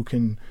ever who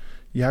can,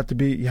 you have to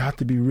be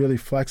really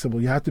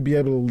flexible. You have to be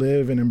able to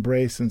live and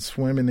embrace and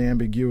swim in the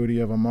ambiguity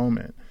of a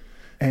moment.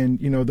 And,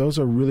 those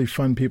are really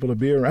fun people to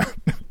be around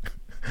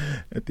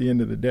at the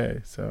end of the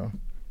day. So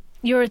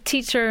you're a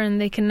teacher, and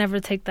they can never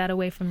take that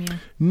away from you.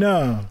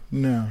 No.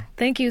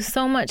 Thank you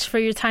so much for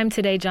your time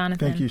today,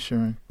 Jonathan. Thank you,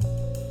 Sharon.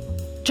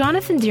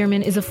 Jonathan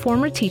Dearman is a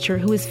former teacher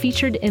who is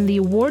featured in the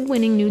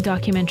award-winning new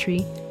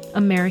documentary,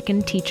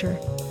 American Teacher.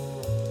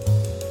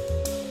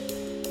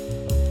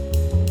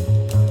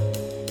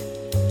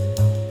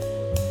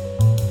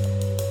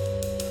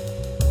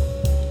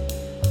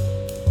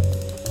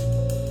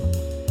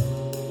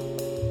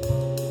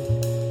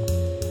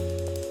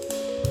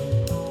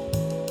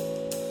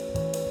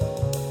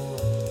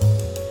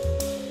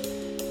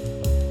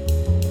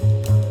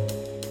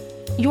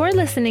 You're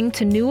listening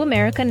to New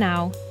America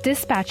Now,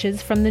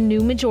 dispatches from the New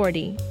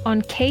Majority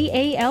on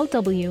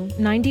KALW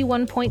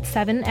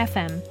 91.7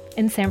 FM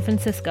in San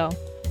Francisco.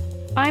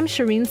 I'm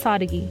Shireen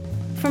Sadeghi.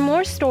 For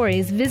more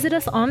stories, visit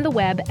us on the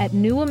web at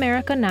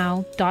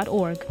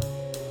newamericanow.org.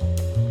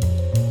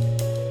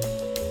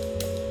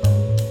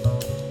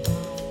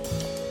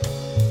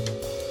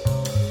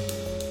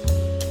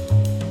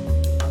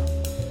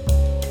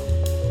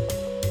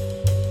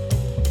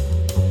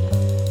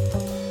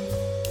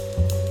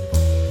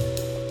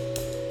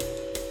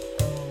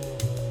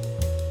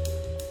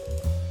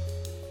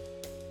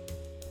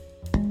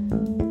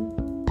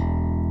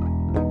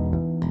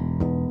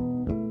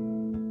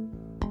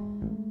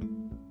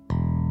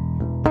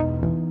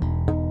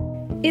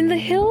 In the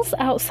hills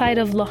outside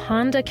of La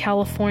Honda,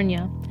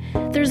 California,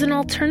 there's an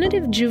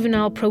alternative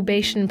juvenile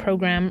probation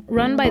program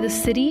run by the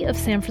city of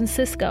San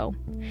Francisco.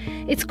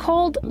 It's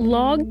called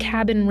Log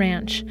Cabin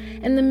Ranch,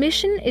 and the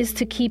mission is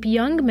to keep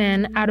young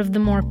men out of the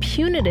more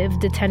punitive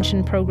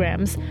detention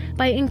programs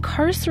by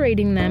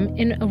incarcerating them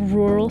in a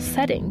rural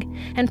setting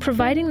and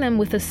providing them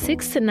with a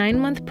 6 to 9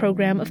 month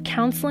program of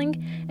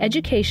counseling,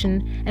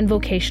 education, and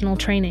vocational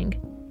training.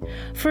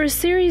 For a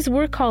series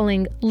we're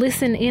calling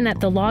Listen In at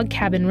the Log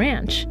Cabin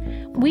Ranch,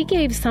 we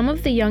gave some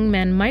of the young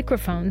men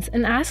microphones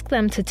and asked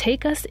them to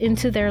take us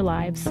into their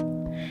lives.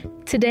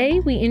 Today,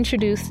 we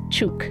introduce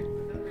Chuk.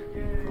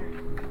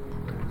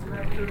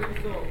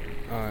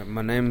 Alright,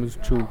 my name is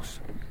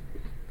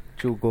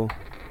Chugo.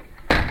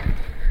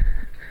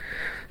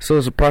 So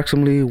it's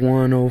approximately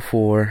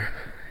 1:04,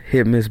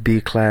 hit Miss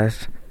B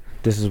class.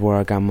 This is where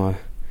I got my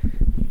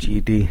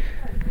GED.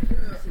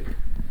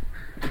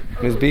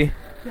 Miss B,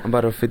 I'm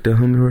about to fit the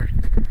hummingbird.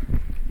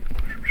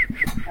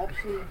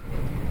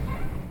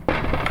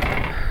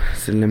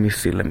 So let me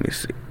see.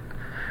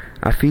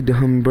 I feed the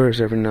hummingbirds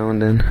every now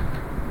and then.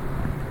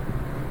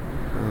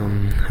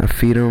 I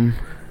feed them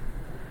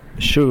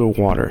sugar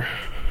water.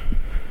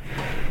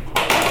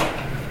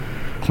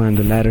 Climb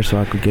the ladder so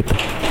I could get the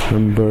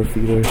hummingbird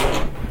feeder.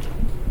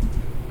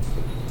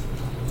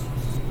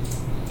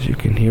 As you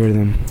can hear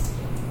them.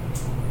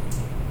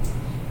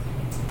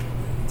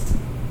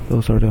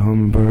 Those are the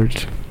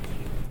hummingbirds.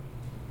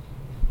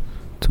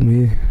 To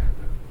me,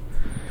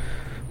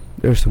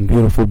 there's some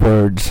beautiful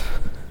birds.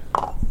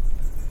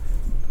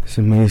 It's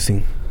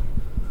amazing.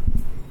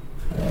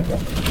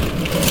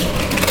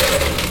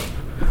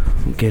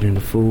 I'm getting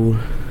the food.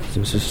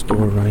 There's a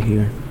store right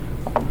here.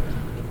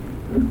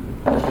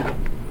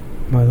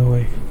 By the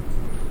way,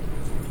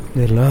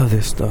 they love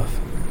this stuff.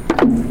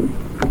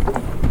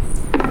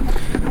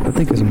 I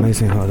think it's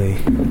amazing how they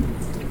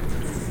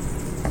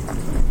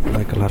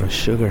like a lot of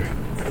sugar.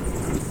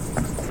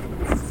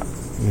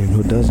 I mean,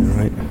 who doesn't,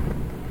 right?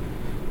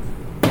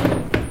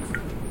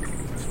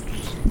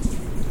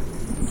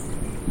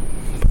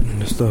 Putting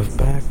the stuff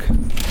back.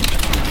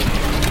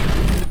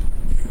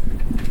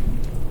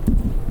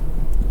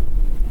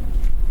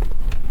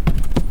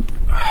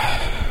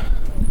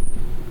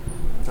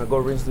 I'll go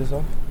rinse this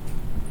off.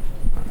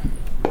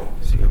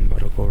 See, I'm about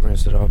to go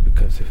rinse it off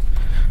because if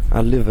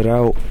I leave it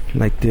out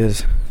like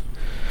this,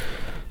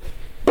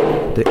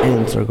 the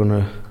ants are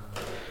gonna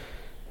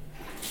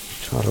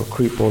try to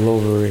creep all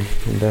over it,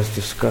 and that's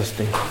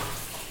disgusting.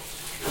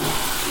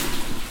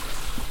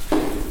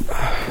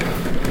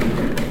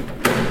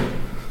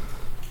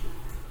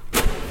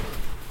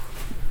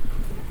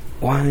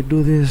 Why I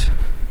do this?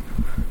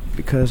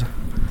 Because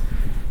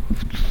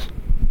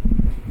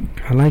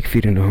I like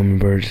feeding the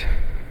hummingbirds.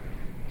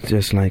 It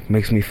just like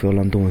makes me feel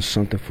I'm doing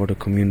something for the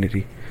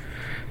community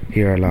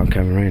here at Log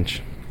Cabin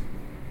Ranch.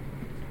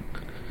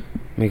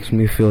 Makes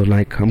me feel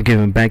like I'm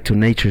giving back to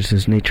nature,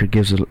 since nature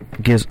gives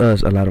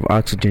us a lot of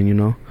oxygen, you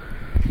know.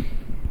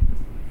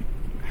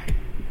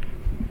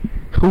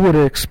 Who would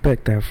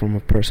expect that from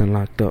a person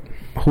locked up?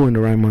 Who in the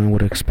right mind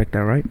would expect that,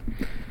 right?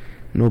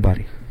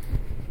 Nobody.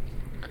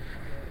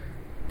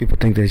 People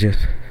think they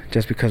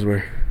just because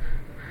we're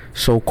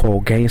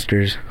so-called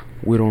gangsters,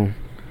 we don't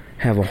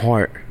have a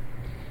heart.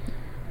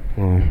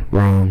 Well,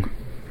 wrong.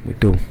 We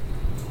do.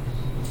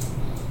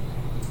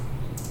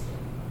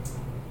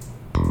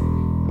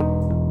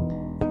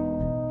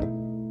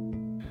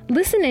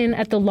 Listen In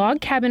at the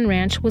Log Cabin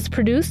Ranch was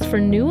produced for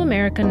New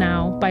America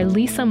Now by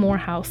Lisa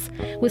Morehouse,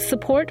 with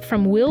support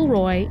from Will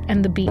Roy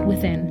and The Beat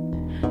Within.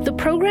 The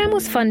program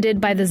was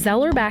funded by the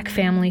Zellerbach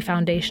Family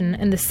Foundation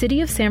and the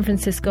City of San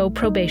Francisco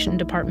Probation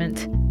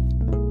Department.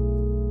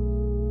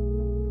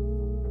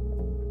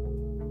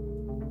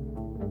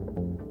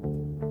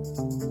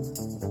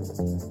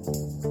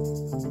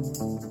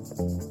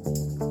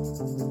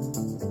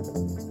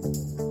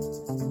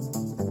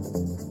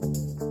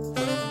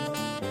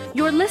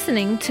 You're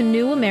listening to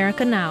New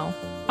America Now.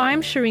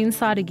 I'm Shireen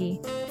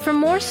Sadeghi. For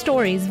more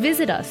stories,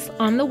 visit us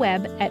on the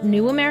web at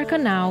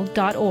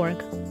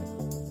newamericanow.org.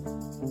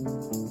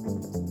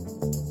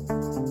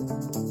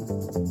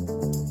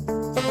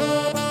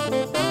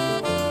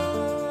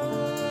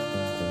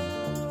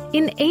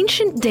 In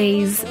ancient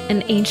days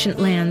and ancient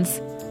lands,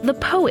 the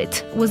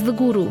poet was the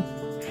guru,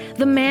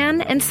 the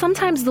man and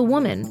sometimes the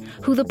woman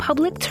who the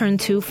public turned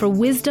to for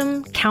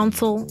wisdom,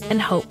 counsel,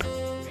 and hope.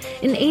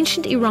 In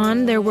ancient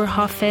Iran, there were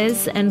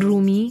Hafez and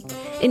Rumi.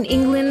 In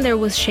England, there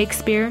was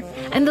Shakespeare.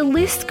 And the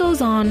list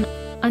goes on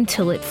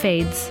until it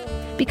fades.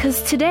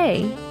 Because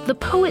today, the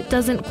poet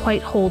doesn't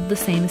quite hold the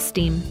same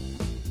esteem.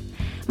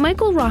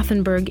 Michael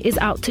Rothenberg is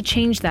out to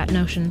change that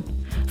notion.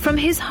 From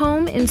his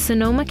home in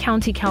Sonoma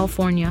County,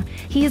 California,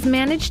 he has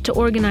managed to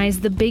organize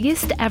the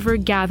biggest ever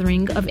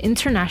gathering of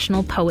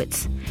international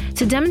poets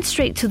to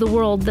demonstrate to the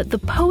world that the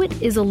poet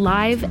is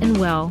alive and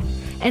well,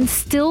 and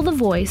still the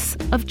voice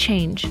of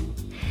change.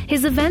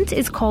 His event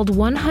is called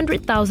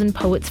 100,000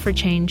 Poets for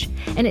Change,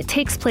 and it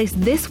takes place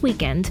this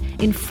weekend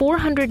in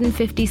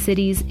 450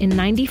 cities in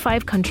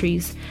 95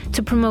 countries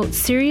to promote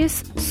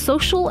serious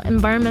social,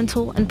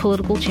 environmental, and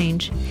political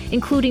change,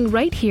 including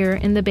right here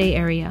in the Bay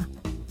Area.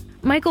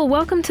 Michael,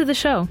 welcome to the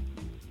show.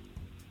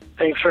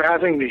 Thanks for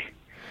having me.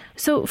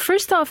 So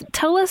first off,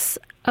 tell us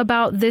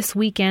about this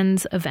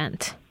weekend's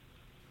event.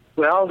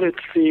 Well, it's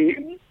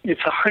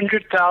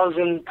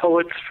 100,000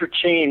 Poets for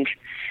Change.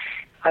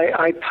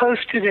 I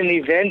posted an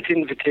event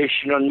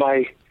invitation on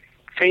my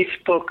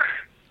Facebook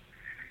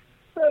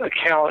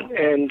account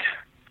and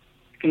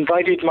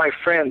invited my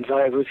friends.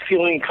 I was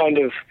feeling kind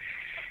of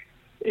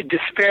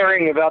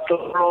despairing about the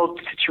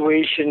world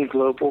situation,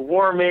 global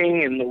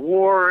warming and the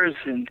wars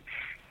and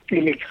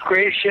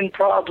immigration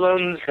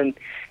problems, and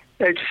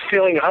just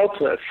feeling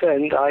hopeless.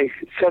 And I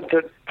thought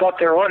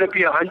there ought to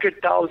be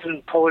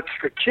 100,000 Poets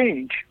for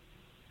Change.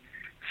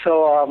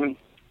 So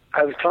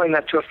I was telling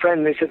that to a friend,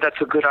 and they said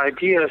that's a good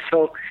idea.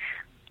 So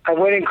I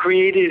went and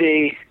created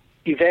a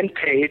event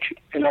page,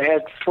 and I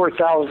had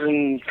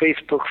 4,000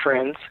 Facebook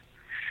friends.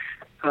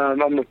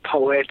 I'm a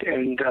poet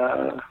and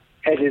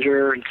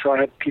editor, and so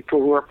I had people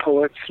who are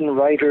poets and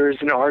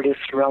writers and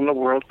artists around the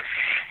world.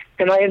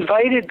 And I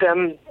invited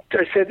them.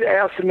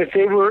 Asked them if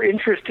they were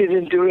interested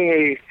in doing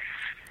a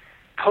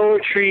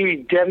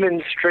poetry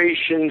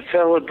demonstration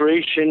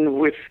celebration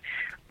with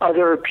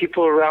other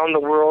people around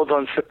the world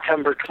on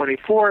September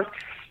 24th.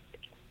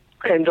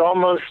 And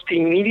almost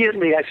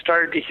immediately I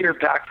started to hear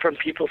back from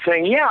people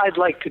saying, yeah, I'd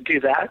like to do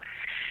that.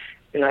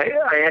 And I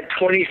had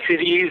 20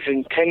 cities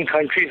and 10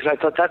 countries, and I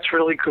thought that's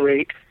really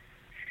great.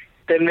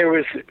 Then there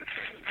was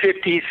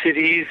 50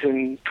 cities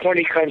and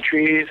 20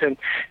 countries. And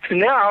so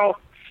now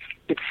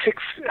it's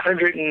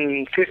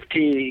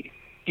 650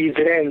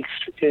 events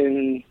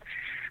in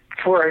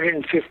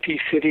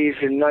 450 cities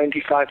in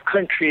 95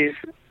 countries,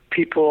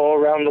 people all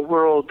around the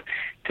world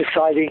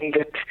deciding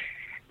that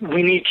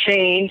we need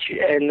change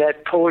and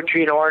that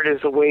poetry and art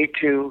is a way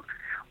to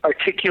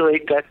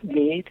articulate that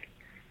need.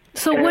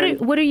 So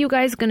what are you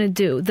guys going to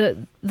do?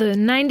 The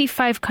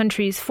 95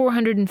 countries,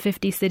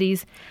 450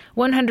 cities,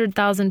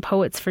 100,000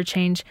 Poets for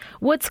Change.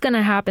 What's going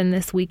to happen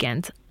this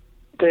weekend?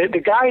 The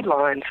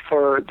guidelines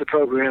for the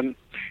program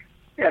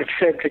have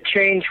said the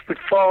change would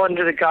fall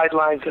under the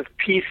guidelines of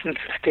peace and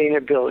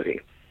sustainability,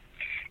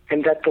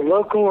 and that the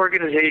local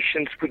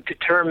organizations would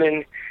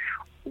determine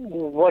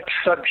what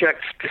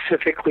subject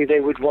specifically they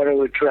would want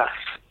to address.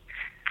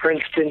 For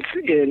instance,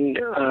 in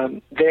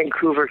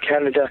Vancouver,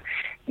 Canada,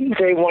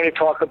 they want to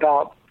talk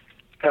about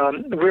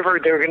river.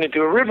 They're going to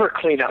do a river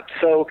cleanup.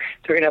 So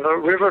they're going to have a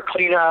river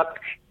cleanup.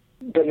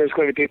 Then there's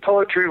going to be a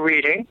poetry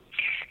reading.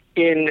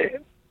 In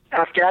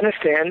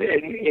Afghanistan,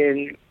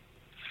 in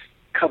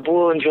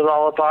Kabul and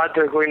Jalalabad,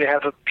 they're going to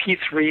have a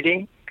peace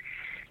reading.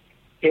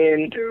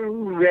 In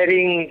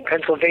Reading,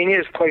 Pennsylvania,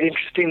 is quite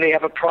interesting. They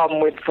have a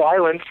problem with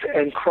violence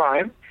and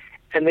crime,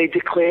 and they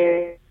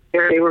declared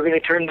they were going to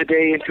turn the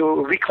day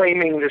into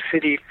reclaiming the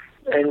city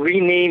and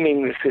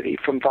renaming the city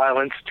from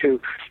violence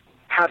to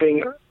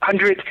having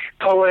 100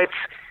 poets,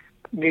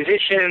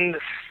 musicians,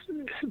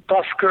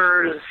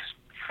 buskers,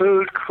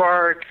 food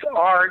carts,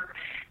 art,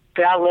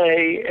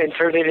 ballet, and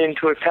turn it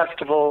into a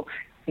festival.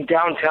 In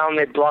downtown,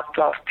 they blocked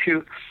off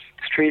 2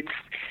 streets,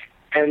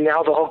 and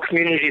now the whole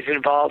community is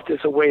involved as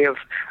a way of,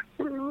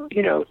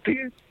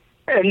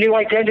 a new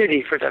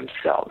identity for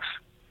themselves.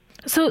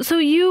 So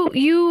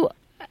you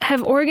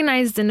have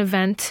organized an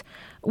event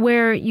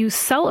where you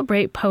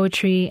celebrate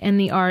poetry and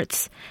the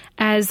arts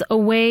as a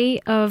way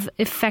of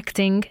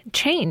effecting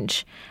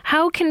change.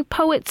 How can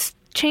poets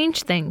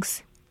change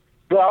things?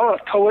 Well,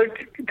 a poet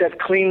that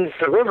cleans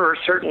the river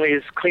certainly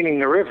is cleaning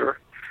the river.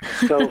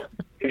 So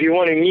if you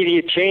want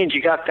immediate change,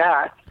 you got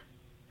that.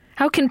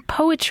 How can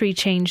poetry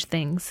change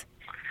things?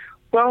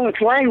 Well,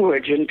 it's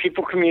language, and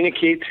people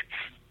communicate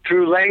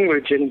through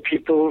language, and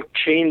people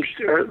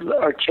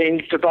are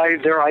changed by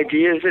their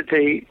ideas that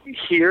they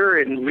hear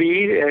and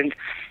read, and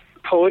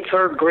poets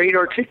are great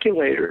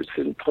articulators,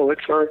 and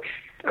poets are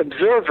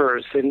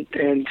observers,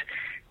 and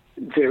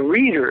they're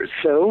readers.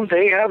 So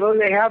they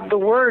have the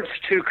words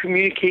to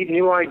communicate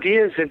new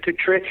ideas, and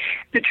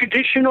the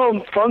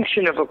traditional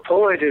function of a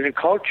poet in a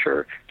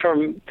culture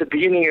from the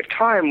beginning of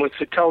time was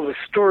to tell the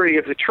story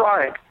of the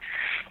tribe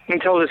and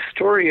tell the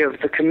story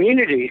of the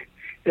community.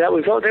 They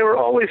were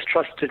always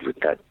trusted with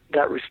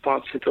that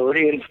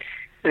responsibility,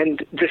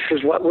 and this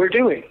is what we're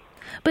doing.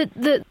 But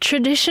the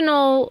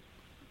traditional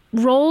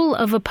role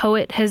of a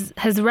poet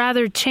has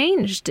rather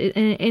changed.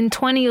 In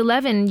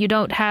 2011, you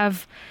don't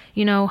have,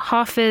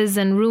 Hafiz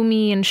and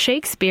Rumi and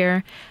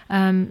Shakespeare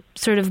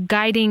sort of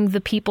guiding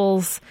the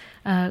people's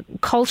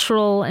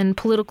cultural and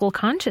political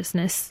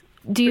consciousness.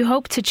 Do you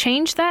hope to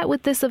change that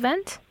with this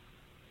event?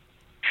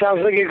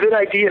 Sounds like a good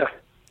idea.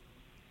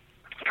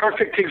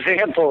 Perfect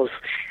examples.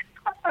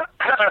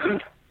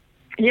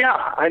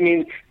 Yeah, I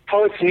mean,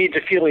 poets need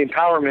to feel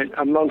empowerment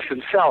amongst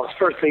themselves.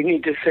 First, they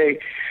need to say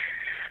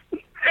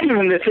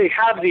that they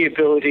have the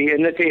ability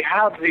and that they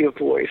have the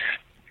voice.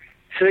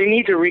 So they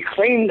need to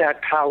reclaim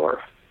that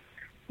power.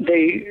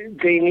 They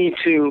need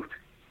to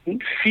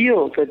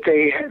feel that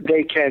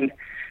they can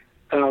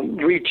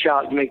reach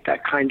out and make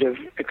that kind of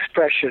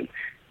expression.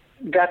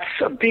 That's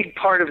a big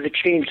part of the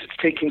change that's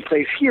taking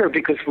place here,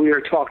 because we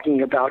are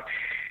talking about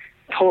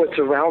poets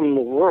around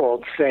the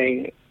world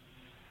saying,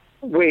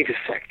 wait a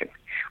second,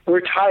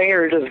 we're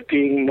tired of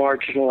being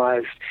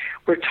marginalized.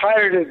 We're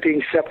tired of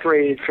being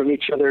separated from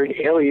each other and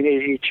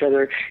alienating each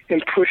other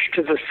and pushed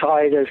to the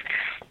side as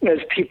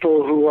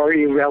people who are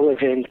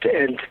irrelevant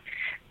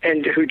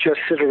and who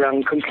just sit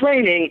around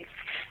complaining,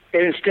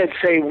 and instead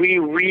say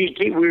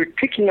we're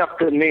picking up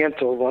the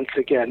mantle once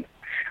again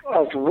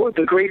of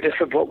the greatness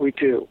of what we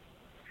do,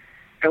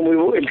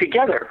 and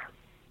together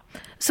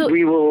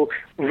we will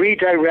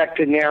redirect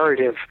the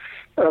narrative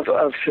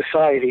of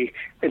society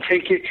and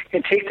take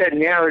that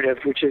narrative,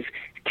 which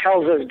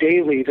tells us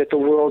daily that the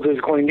world is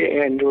going to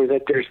end, or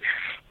that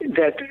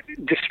that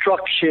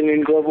destruction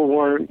and global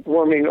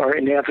warming are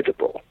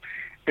inevitable,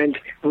 and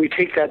we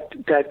take that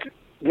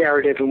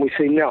narrative and we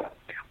say, no,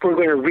 we're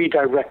going to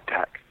redirect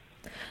that.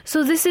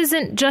 So this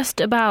isn't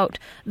just about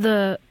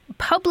the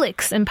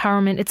public's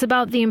empowerment, it's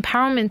about the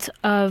empowerment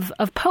of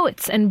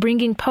poets and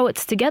bringing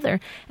poets together.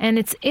 And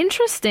it's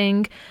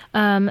interesting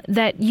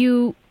that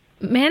you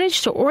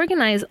managed to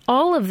organize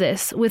all of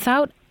this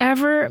without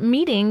ever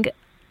meeting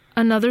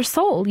another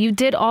soul. You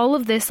did all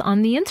of this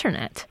on the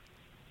internet.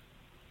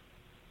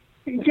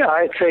 Yeah,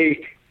 I'd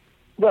say,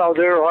 well,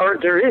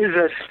 there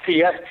is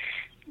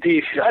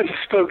the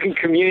unspoken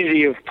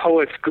community of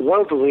poets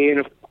globally, and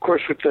of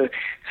course with the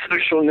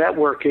social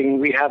networking,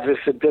 we have this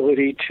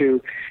ability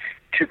to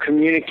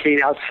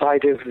communicate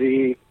outside of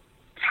the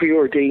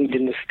preordained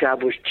and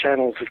established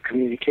channels of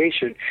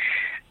communication,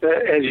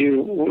 as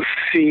you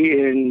see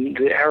in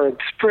the Arab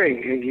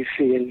Spring, and you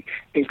see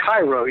in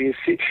Cairo,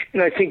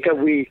 and I think that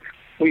we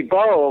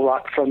borrow a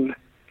lot from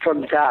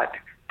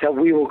that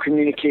we will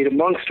communicate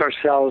amongst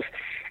ourselves,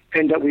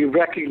 and that we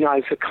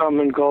recognize the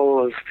common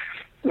goal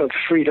of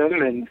freedom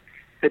and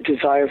a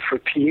desire for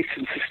peace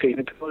and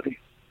sustainability.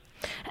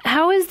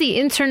 How has the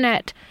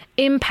internet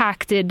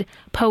impacted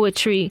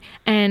poetry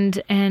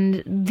and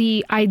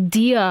the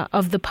idea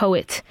of the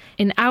poet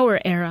in our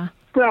era?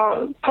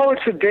 Well,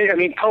 poets have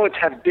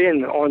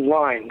been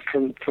online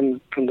from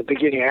the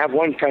beginning. I have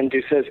one friend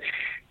who says,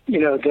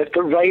 that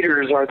the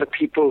writers are the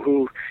people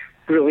who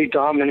really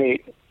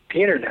dominate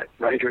the internet.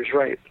 Writers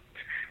write.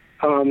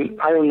 I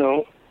don't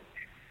know.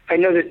 I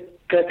know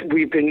that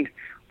we've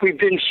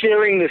been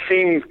sharing the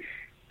same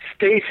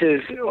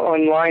spaces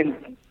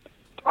online.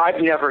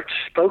 I've never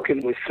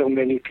spoken with so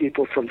many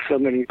people from so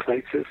many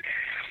places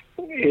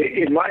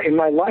in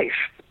my life,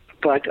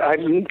 but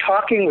I'm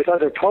talking with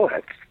other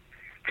poets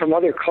from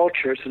other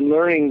cultures and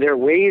learning their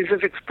ways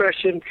of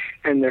expression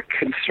and their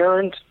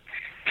concerns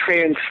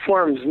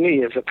transforms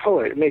me as a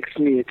poet. It makes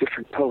me a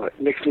different poet.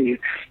 It makes me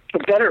a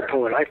better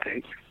poet, I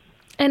think.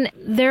 And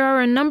there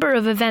are a number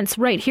of events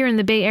right here in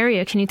the Bay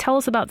Area. Can you tell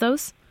us about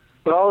those?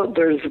 Well,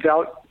 there's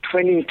about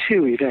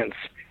 22 events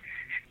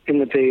in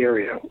the Bay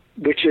Area,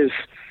 which is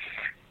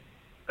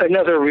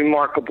another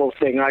remarkable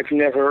thing. I've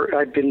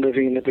been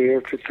living in the Bay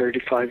Area for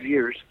 35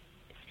 years,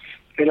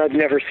 and I've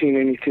never seen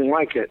anything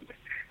like it.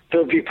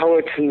 There'll be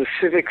poets in the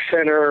Civic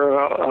Center.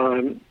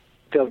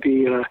 There'll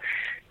be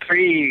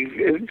 3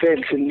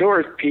 events in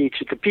North Beach,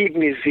 at the Beat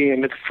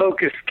Museum, at the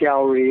Focus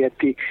Gallery, at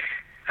the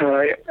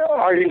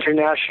Art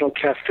International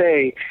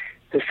Cafe.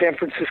 the San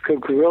Francisco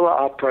Guerrilla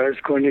Opera is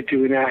going to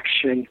do an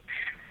action.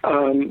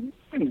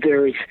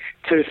 There's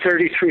the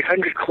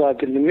 3300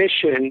 Club in the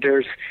Mission.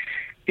 There's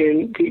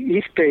in the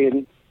East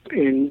Bay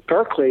in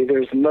Berkeley,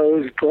 there's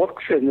Moe's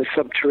Books and the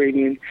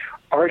Subterranean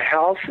Art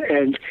House.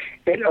 And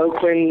in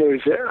Oakland,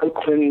 there's the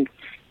Oakland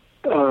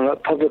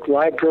Public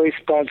Library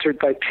sponsored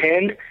by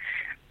Penn.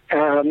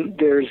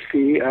 There's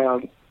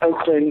the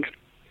Oakland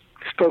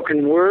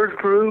Spoken Word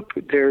Group.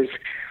 There's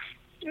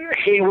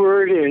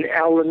Hayward and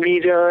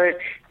Alameda.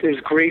 There's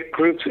great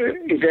groups,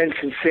 events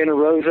in Santa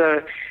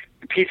Rosa.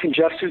 The Peace and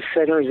Justice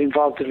Center is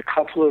involved in a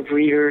couple of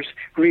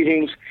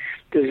readings.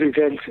 There's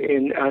events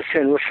in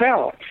San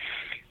Rafael.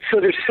 So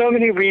there's so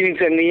many readings,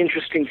 and the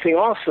interesting thing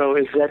also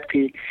is that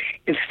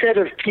instead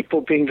of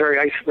people being very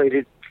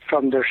isolated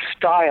from their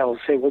styles,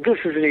 say, well, this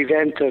is an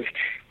event of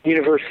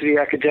university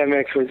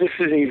academics, or this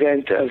is an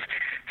event of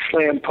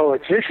slam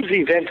poets. This is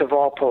the event of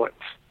all poets.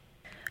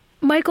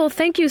 Michael,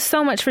 thank you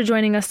so much for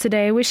joining us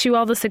today. I wish you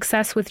all the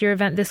success with your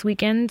event this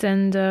weekend,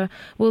 and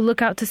we'll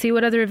look out to see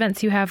what other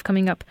events you have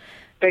coming up.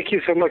 Thank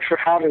you so much for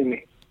having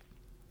me.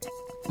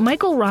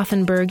 Michael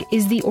Rothenberg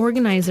is the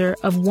organizer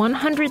of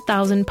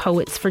 100,000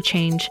 Poets for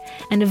Change,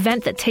 an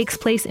event that takes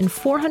place in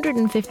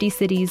 450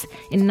 cities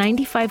in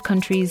 95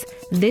 countries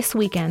this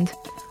weekend.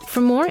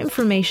 For more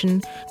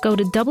information, go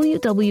to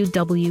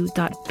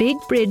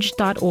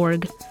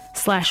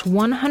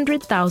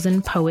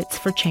www.bigbridge.org/100,000 Poets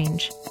for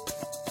Change.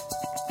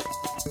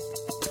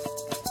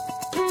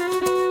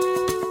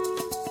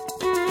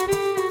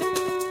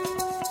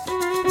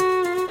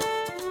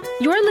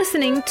 You're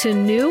listening to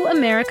New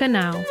America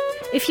Now.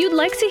 If you'd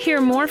like to hear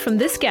more from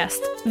this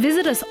guest,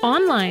 visit us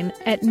online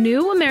at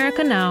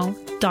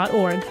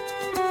newamericanow.org.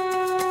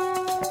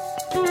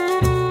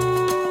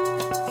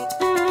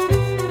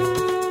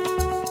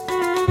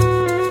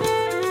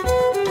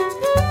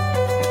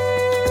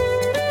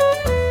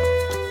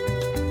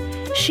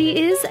 She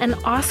is an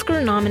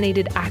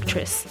Oscar-nominated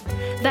actress,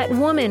 that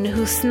woman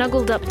who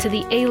snuggled up to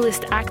the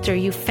A-list actor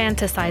you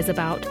fantasize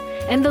about,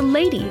 and the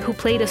lady who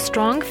played a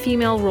strong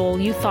female role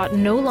you thought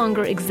no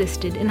longer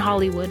existed in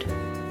Hollywood.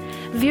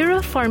 Vera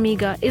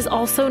Farmiga is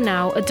also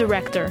now a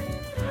director.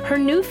 Her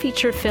new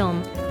feature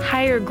film,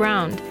 Higher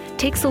Ground,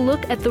 takes a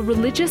look at the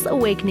religious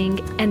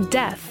awakening and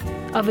death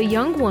of a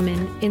young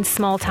woman in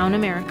small-town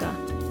America.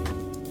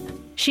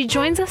 She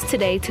joins us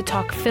today to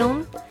talk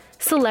film,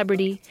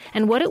 celebrity,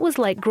 and what it was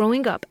like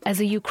growing up as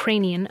a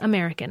Ukrainian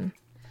American.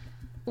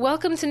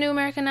 Welcome to New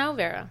America Now,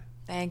 Vera.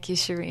 Thank you,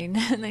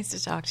 Shireen. Nice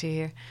to talk to you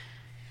here.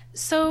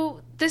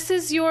 So this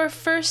is your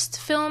first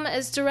film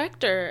as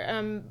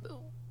director.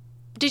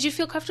 Did you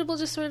feel comfortable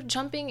just sort of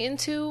jumping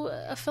into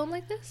a film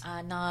like this?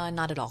 No,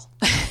 not at all.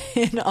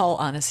 In all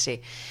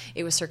honesty,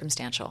 it was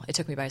circumstantial. It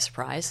took me by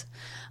surprise.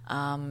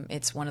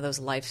 It's one of those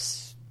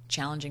life's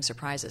challenging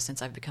surprises.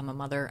 Since I've become a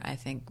mother, I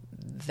think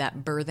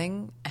that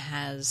birthing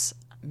has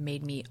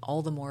made me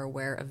all the more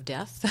aware of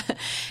death.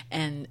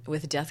 And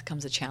with death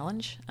comes a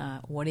challenge.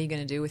 What are you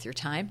going to do with your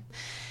time?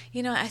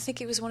 I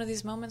think it was one of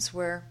these moments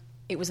where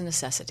it was a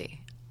necessity.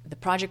 The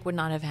project would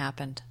not have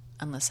happened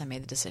unless I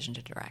made the decision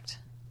to direct.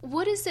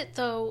 What is it,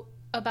 though,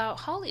 about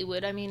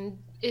Hollywood? I mean,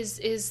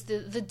 is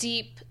the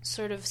deep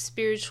sort of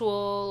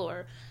spiritual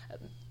or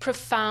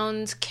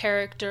profound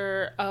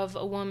character of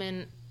a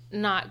woman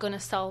not going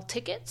to sell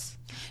tickets?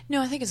 No,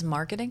 I think it's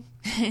marketing.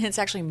 It's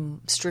actually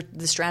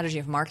the strategy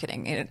of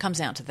marketing. It comes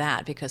down to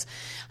that because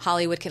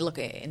Hollywood can look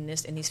in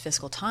these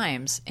fiscal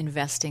times,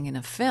 investing in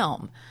a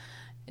film.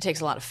 It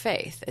takes a lot of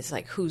faith. It's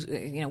like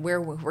we're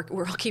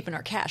all keeping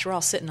our cash. We're all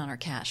sitting on our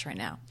cash right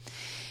now.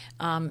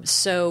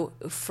 So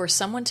for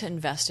someone to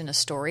invest in a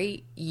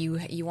story,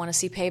 you want to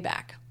see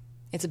payback.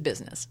 It's a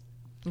business.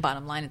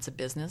 Bottom line, it's a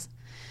business.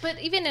 But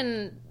even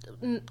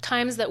in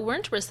times that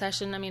weren't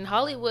recession, I mean,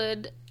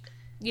 Hollywood,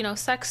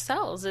 sex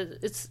sells.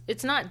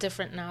 It's not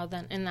different now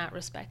than in that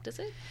respect, is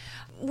it?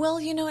 Well,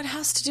 it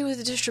has to do with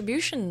the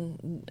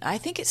distribution. I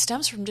think it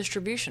stems from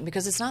distribution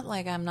because it's not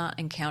like I'm not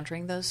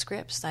encountering those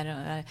scripts.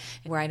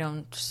 Where I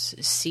don't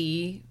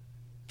see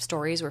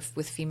stories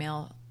with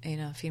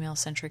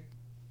female-centric.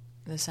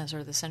 The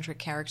centric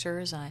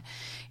characters.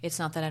 It's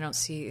not that I don't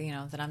see,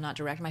 that I'm not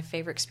direct. My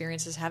favorite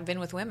experiences have been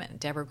with women,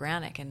 Deborah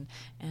Granick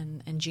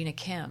and Gina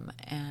Kim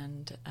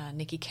and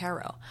Nikki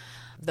Caro.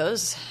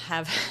 Those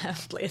have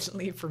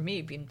blatantly, for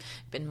me,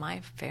 been my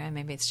favorite.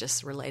 Maybe it's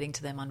just relating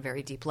to them on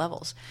very deep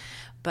levels.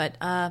 But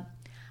I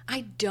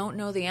don't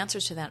know the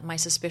answers to that. My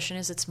suspicion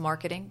is it's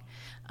marketing.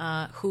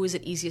 Who is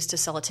it easiest to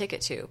sell a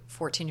ticket to?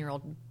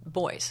 14-year-old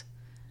boys.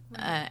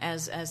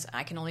 As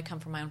I can only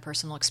come from my own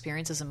personal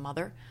experience as a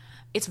mother.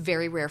 It's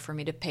very rare for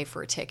me to pay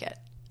for a ticket.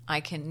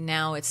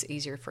 Now it's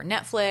easier for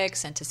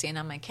Netflix and to see, and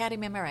I'm an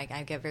Academy member.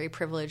 I get very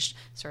privileged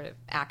sort of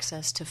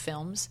access to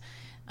films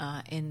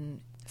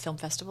in film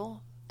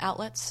festival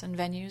outlets and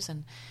venues,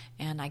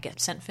 and I get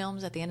sent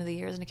films at the end of the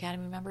year as an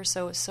Academy member.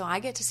 So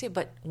I get to see it.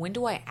 But when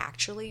do I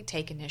actually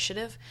take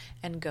initiative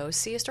and go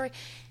see a story?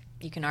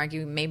 You can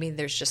argue maybe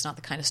there's just not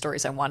the kind of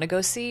stories I want to go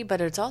see, but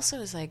it's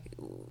also is like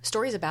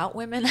stories about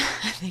women. I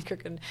think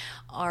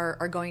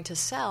are going to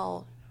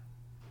sell.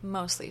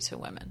 Mostly to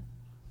women.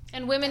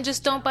 And women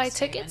just don't buy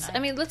tickets? I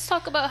mean, let's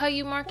talk about how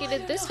you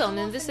marketed this film.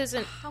 And this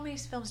isn't... How many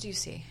films do you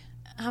see?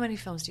 How many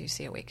films do you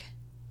see a week?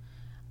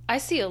 I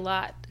see a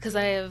lot because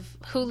I have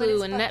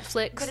Hulu and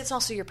Netflix. But it's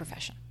also your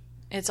profession.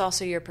 It's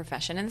also your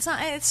profession. And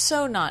it's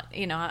so not,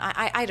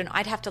 I don't know.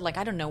 I'd have to,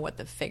 I don't know what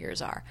the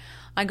figures are.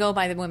 I go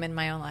by the women in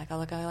my own life. I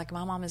look,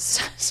 my mom is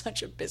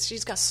such a bitch.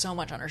 She's got so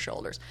much on her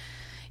shoulders,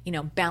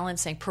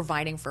 balancing,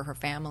 providing for her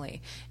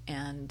family.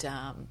 And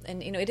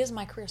it is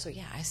my career. So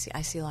yeah,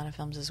 I see a lot of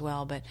films as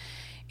well, but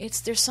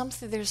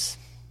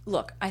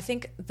look, I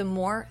think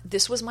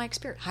this was my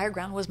experiment. Higher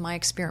Ground was my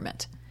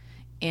experiment.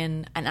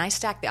 And I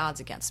stacked the odds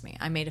against me.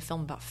 I made a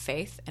film about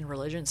faith and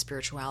religion and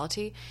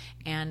spirituality,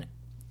 and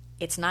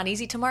it's not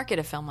easy to market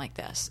a film like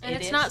this. And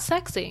it's not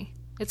sexy.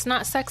 It's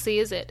not sexy,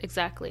 is it?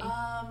 Exactly.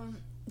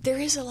 There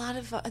is a lot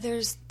of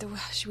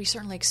we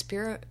certainly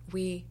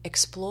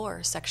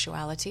explore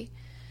sexuality,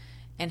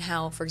 and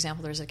how, for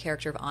example, there's a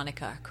character of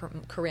Annika,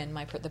 Corinne,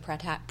 the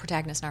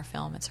protagonist in our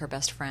film. It's her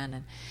best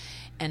friend,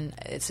 and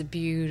it's a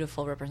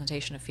beautiful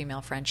representation of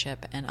female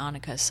friendship. And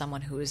Annika is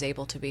someone who is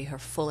able to be her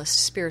fullest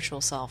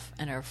spiritual self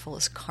and her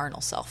fullest carnal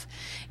self,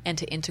 and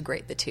to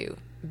integrate the two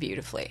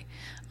beautifully.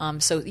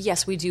 So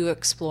yes, we do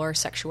explore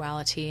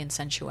sexuality and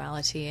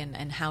sensuality,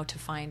 and how to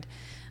find,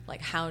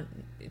 how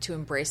to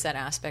embrace that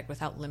aspect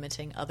without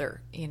limiting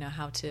other,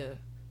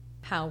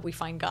 how we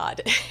find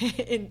God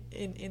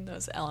in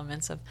those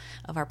elements of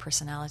our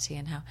personality,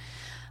 and how,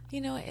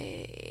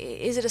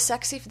 is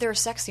it there are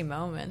sexy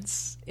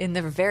moments,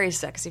 there are very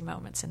sexy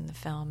moments in the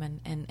film,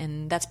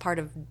 and that's part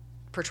of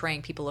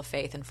portraying people of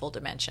faith in full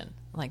dimension.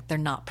 They're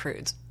not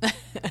prudes.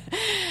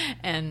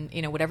 And,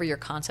 whatever your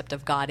concept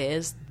of God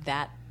is,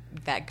 that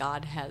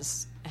God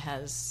has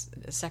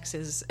sex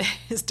is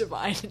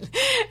divine,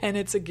 and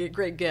it's a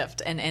great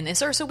gift. And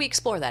so we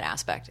explore that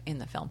aspect in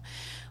the film.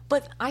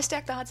 But I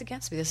stack the odds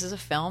against me. This is a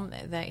film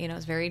that,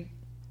 is very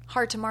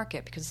hard to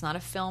market because it's not a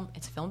film.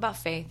 It's a film about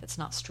faith. It's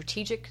not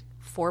strategic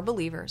for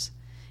believers.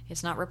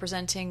 It's not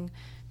representing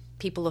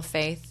people of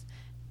faith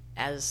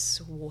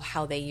as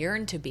how they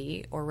yearn to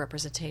be, or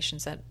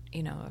representations that,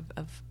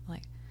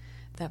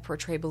 that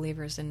portray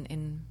believers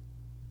in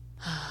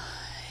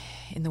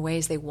the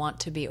ways they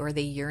want to be or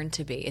they yearn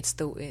to be. It's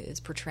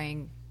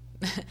portraying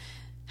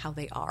how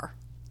they are.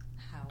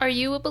 Are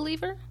you a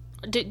believer?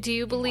 Do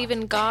you believe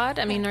in God?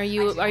 I mean, I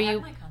have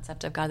my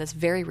concept of God that's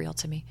very real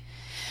to me,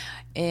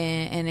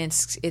 and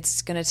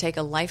it's going to take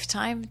a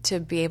lifetime to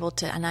be able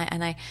to. And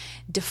I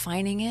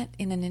defining it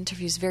in an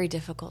interview is very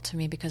difficult to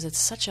me because it's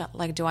such a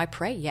do I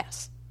pray?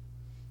 Yes.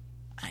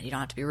 You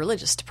don't have to be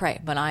religious to pray,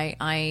 but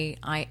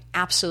I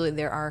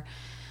absolutely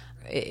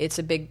it's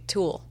a big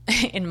tool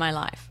in my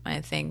life.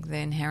 I think the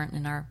inherent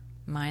in our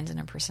minds and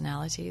our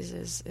personalities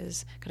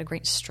is got a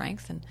great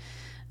strength and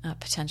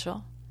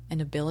potential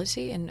and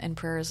ability, and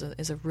prayer is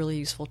a really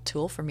useful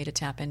tool for me to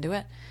tap into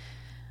it.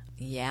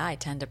 Yeah, I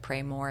tend to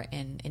pray more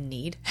in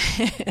need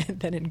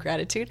than in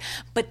gratitude,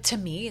 but to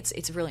me,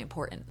 it's really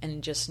important.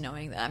 And just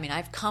knowing that,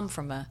 I've come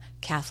from a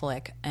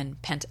Catholic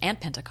and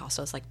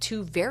Pentecostal. It's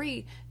two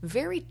very,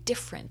 very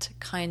different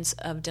kinds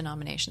of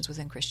denominations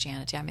within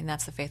Christianity.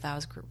 That's the faith I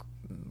was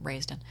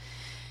raised in.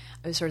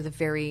 It was sort of the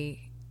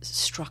very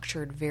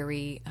structured,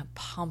 very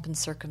pomp and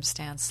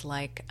circumstance,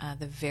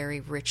 the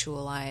very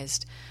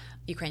ritualized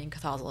Ukrainian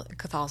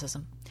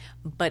Catholicism.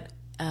 But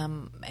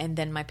and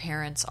then my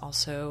parents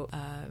also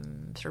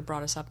sort of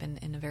brought us up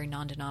in a very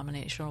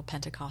non-denominational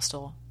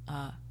Pentecostal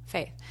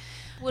faith.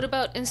 What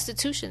about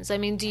institutions?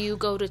 Do you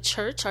go to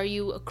church? Are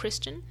you a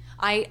Christian?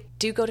 I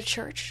do go to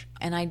church,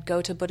 and I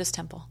go to Buddhist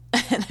temple,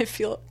 and I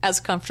feel as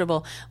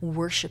comfortable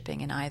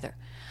worshiping in either.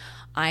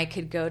 I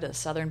could go to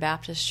Southern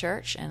Baptist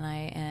Church, and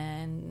I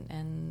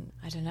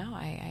don't know.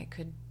 I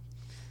could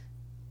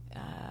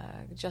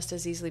just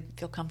as easily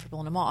feel comfortable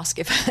in a mosque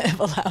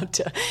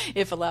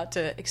if allowed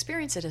to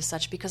experience it as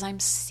such, because I'm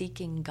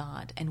seeking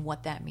God and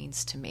what that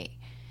means to me.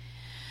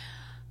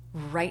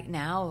 Right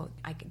now,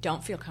 I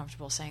don't feel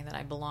comfortable saying that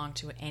I belong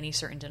to any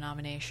certain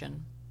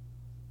denomination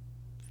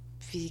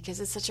because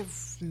it's such a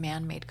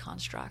man-made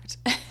construct.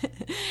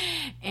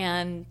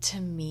 And to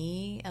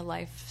me, a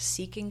life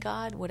seeking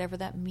God, whatever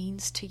that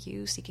means to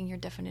you, seeking your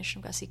definition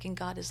of God, seeking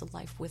God is a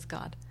life with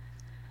God.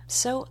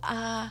 So,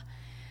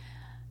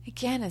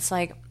 again, it's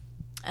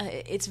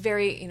it's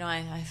very,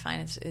 I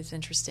find it's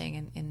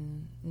interesting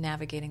in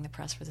navigating the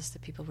press for this,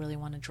 that people really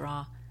want to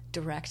draw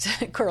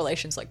direct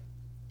correlations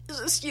is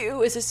this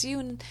you? Is this you?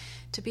 And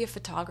to be a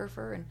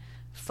photographer and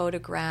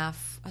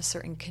photograph a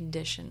certain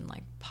condition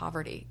like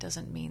poverty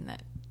doesn't mean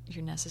that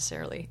you're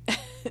necessarily...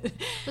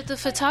 But the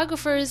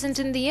photographer isn't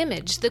in the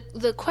image.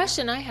 The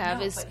question I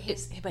have is...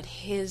 But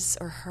his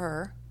or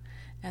her,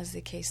 as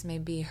the case may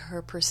be,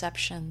 her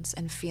perceptions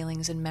and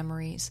feelings and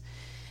memories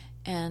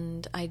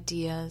and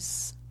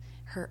ideas,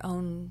 her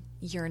own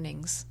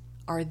yearnings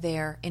are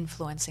there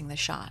influencing the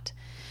shot.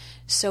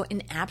 So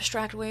in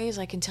abstract ways,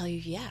 I can tell you,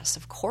 yes,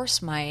 of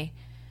course,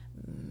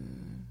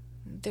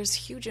 there's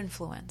huge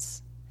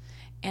influence.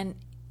 And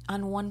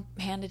on one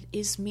hand, it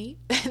is me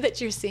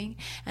that you're seeing,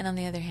 and on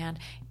the other hand,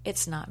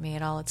 it's not me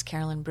at all. It's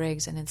Carolyn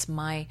Briggs, and it's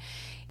my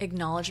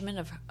acknowledgement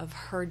of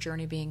her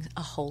journey being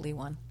a holy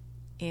one,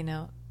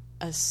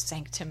 a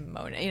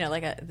sanctimonious,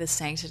 like the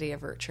sanctity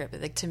of her trip.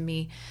 Like, to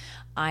me,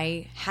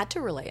 I had to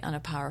relate on a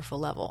powerful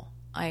level.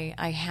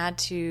 I had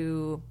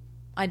to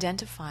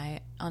identify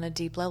on a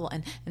deep level,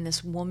 and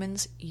this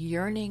woman's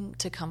yearning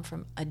to come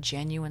from a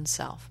genuine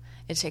self.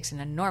 It takes an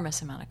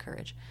enormous amount of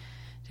courage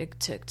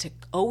to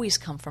always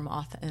come from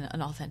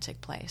an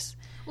authentic place.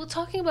 Well,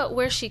 talking about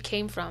where she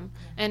came from,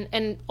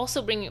 and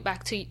also bringing it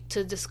back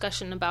to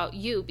discussion about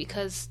you,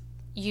 because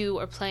you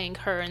are playing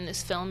her in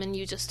this film, and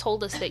you just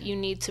told us that you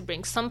need to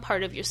bring some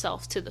part of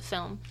yourself to the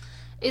film.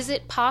 Is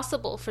it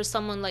possible for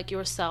someone like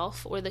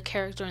yourself, or the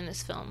character in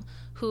this film,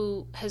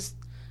 who has,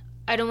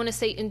 I don't want to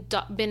say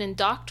been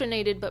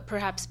indoctrinated, but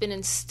perhaps been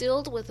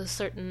instilled with a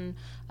certain,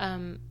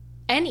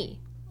 any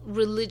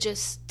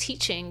religious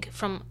teaching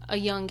from a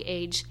young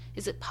age,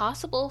 is it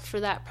possible for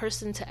that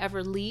person to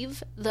ever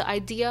leave the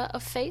idea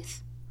of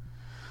faith?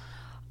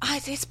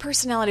 It's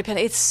personality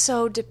dependent. It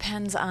so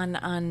depends on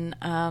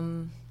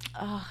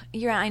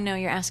I know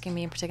you're asking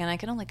me in particular, and I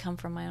can only come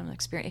from my own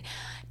experience.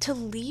 To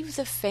leave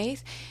the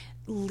faith,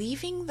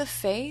 leaving the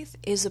faith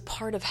is a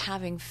part of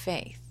having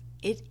faith.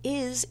 It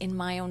is, in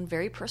my own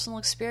very personal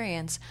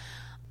experience,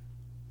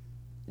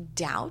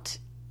 doubt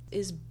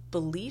is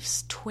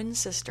belief's twin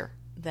sister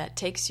that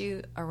takes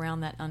you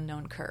around that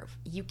unknown curve.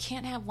 You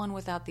can't have one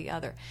without the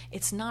other.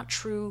 It's not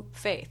true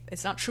faith.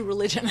 It's not true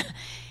religion.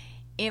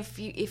 If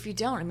you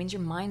don't, it means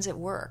your mind's at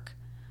work.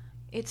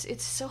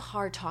 It's so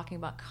hard talking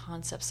about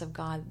concepts of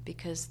God,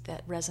 because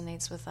that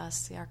resonates with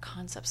us. Our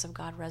concepts of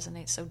God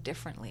resonate so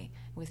differently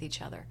with each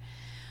other.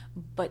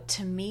 But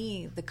to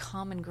me, the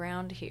common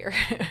ground here,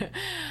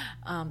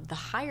 the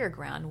higher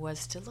ground,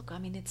 was to look. I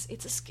mean, it's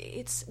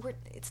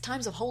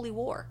times of holy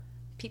war.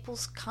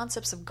 People's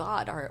concepts of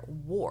God are at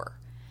war.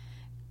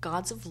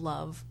 Gods of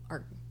love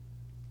are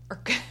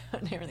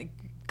nearly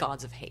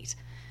gods of hate.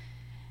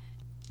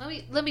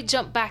 Let me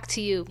jump back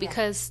to you,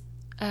 because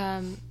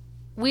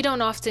we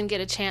don't often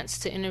get a chance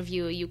to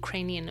interview a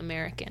Ukrainian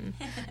American.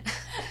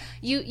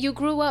 You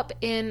grew up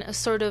in a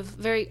sort of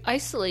very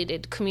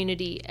isolated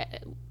community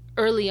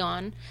early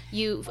on.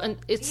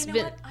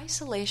 What?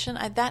 Isolation.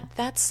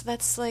 That's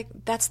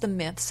the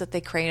myths that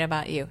they create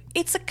about you.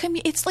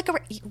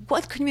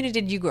 What community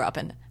did you grow up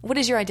in? What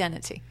is your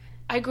identity?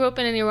 I grew up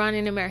in an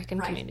Iranian American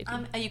community.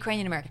 I'm a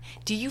Ukrainian American.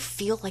 Do you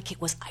feel like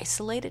it was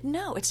isolated?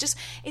 No, it's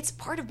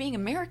part of being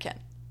American.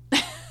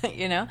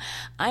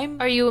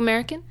 Are you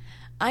American?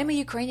 I'm a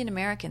Ukrainian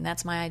American.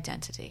 That's my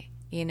identity.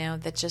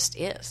 That just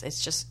is. It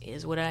just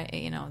is what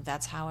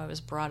that's how I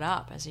was brought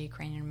up, as a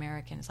Ukrainian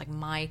American. It's like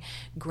my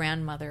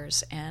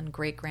grandmothers and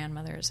great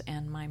grandmothers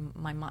and my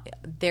mom,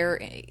 their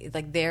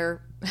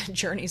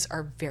journeys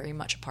are very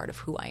much a part of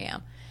who I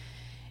am.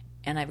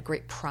 And I have a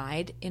great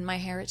pride in my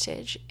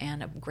heritage,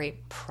 and a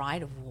great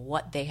pride of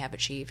what they have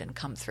achieved and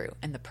come through,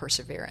 and the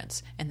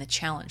perseverance and the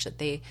challenge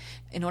that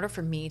in order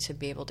for me to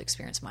be able to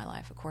experience my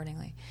life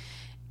accordingly.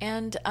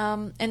 And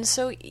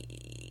so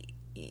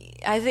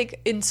I think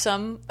in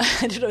some,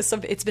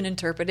 it's been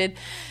interpreted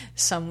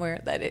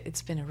somewhere that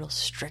it's been a real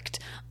strict.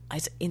 I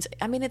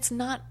mean, it's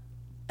not.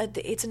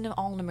 It's an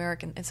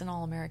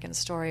all-American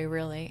story,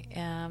 really.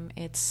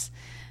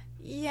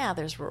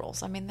 There's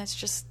rules. I mean, that's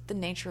just the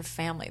nature of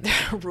family. There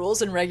are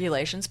rules and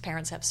regulations.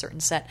 Parents have a certain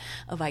set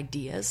of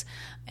ideas,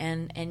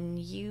 and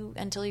you,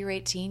 until you're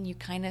 18, you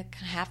kind of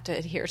have to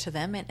adhere to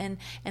them, and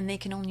they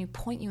can only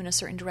point you in a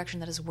certain direction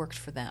that has worked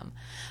for them.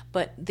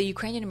 But the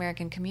Ukrainian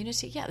American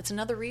community, it's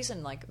another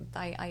reason. Like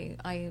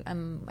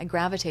I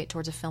gravitate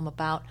towards a film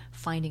about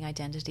finding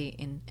identity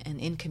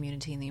in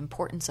community, and the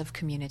importance of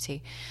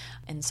community,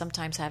 and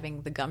sometimes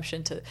having the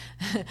gumption to,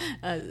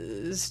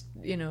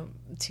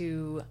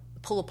 to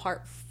pull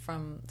apart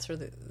from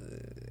sort of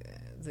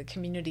the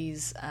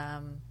community's,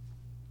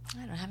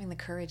 having the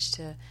courage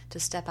to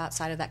step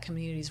outside of that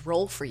community's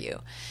role for you.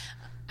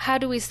 How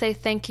do we say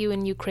thank you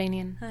in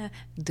Ukrainian?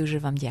 Дуже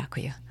вам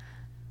дякую.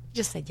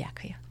 Just say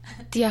дякую.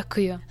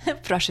 Дякую.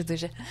 Прошу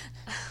дуже.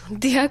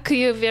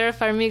 Дякую, Vera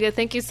Farmiga.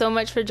 Thank you so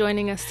much for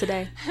joining us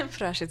today.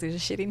 Прошу дуже,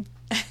 Shirin.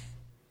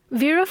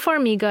 Vera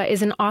Farmiga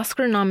is an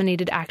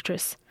Oscar-nominated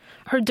actress.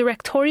 Her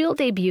directorial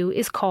debut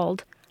is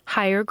called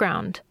Higher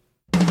Ground.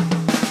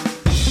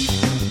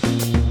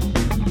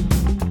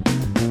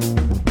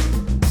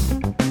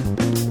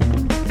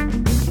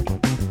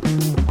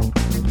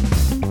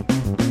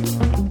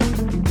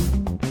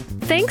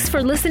 Thanks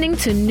for listening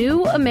to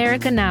New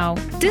America Now,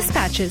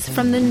 dispatches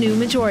from the new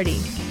majority.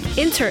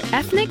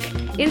 Inter-ethnic,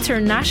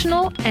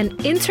 international, and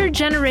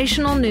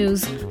intergenerational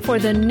news for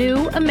the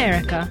new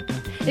America.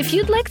 If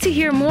you'd like to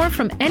hear more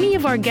from any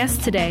of our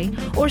guests today,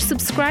 or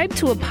subscribe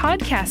to a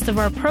podcast of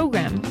our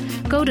program,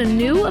 go to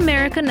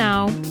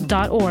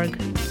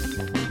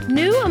newamericanow.org.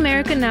 New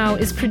America Now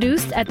is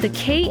produced at the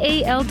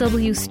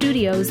KALW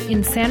studios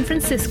in San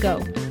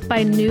Francisco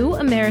by New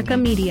America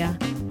Media.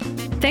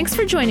 Thanks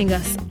for joining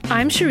us.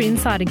 I'm Shireen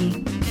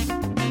Sadeghi.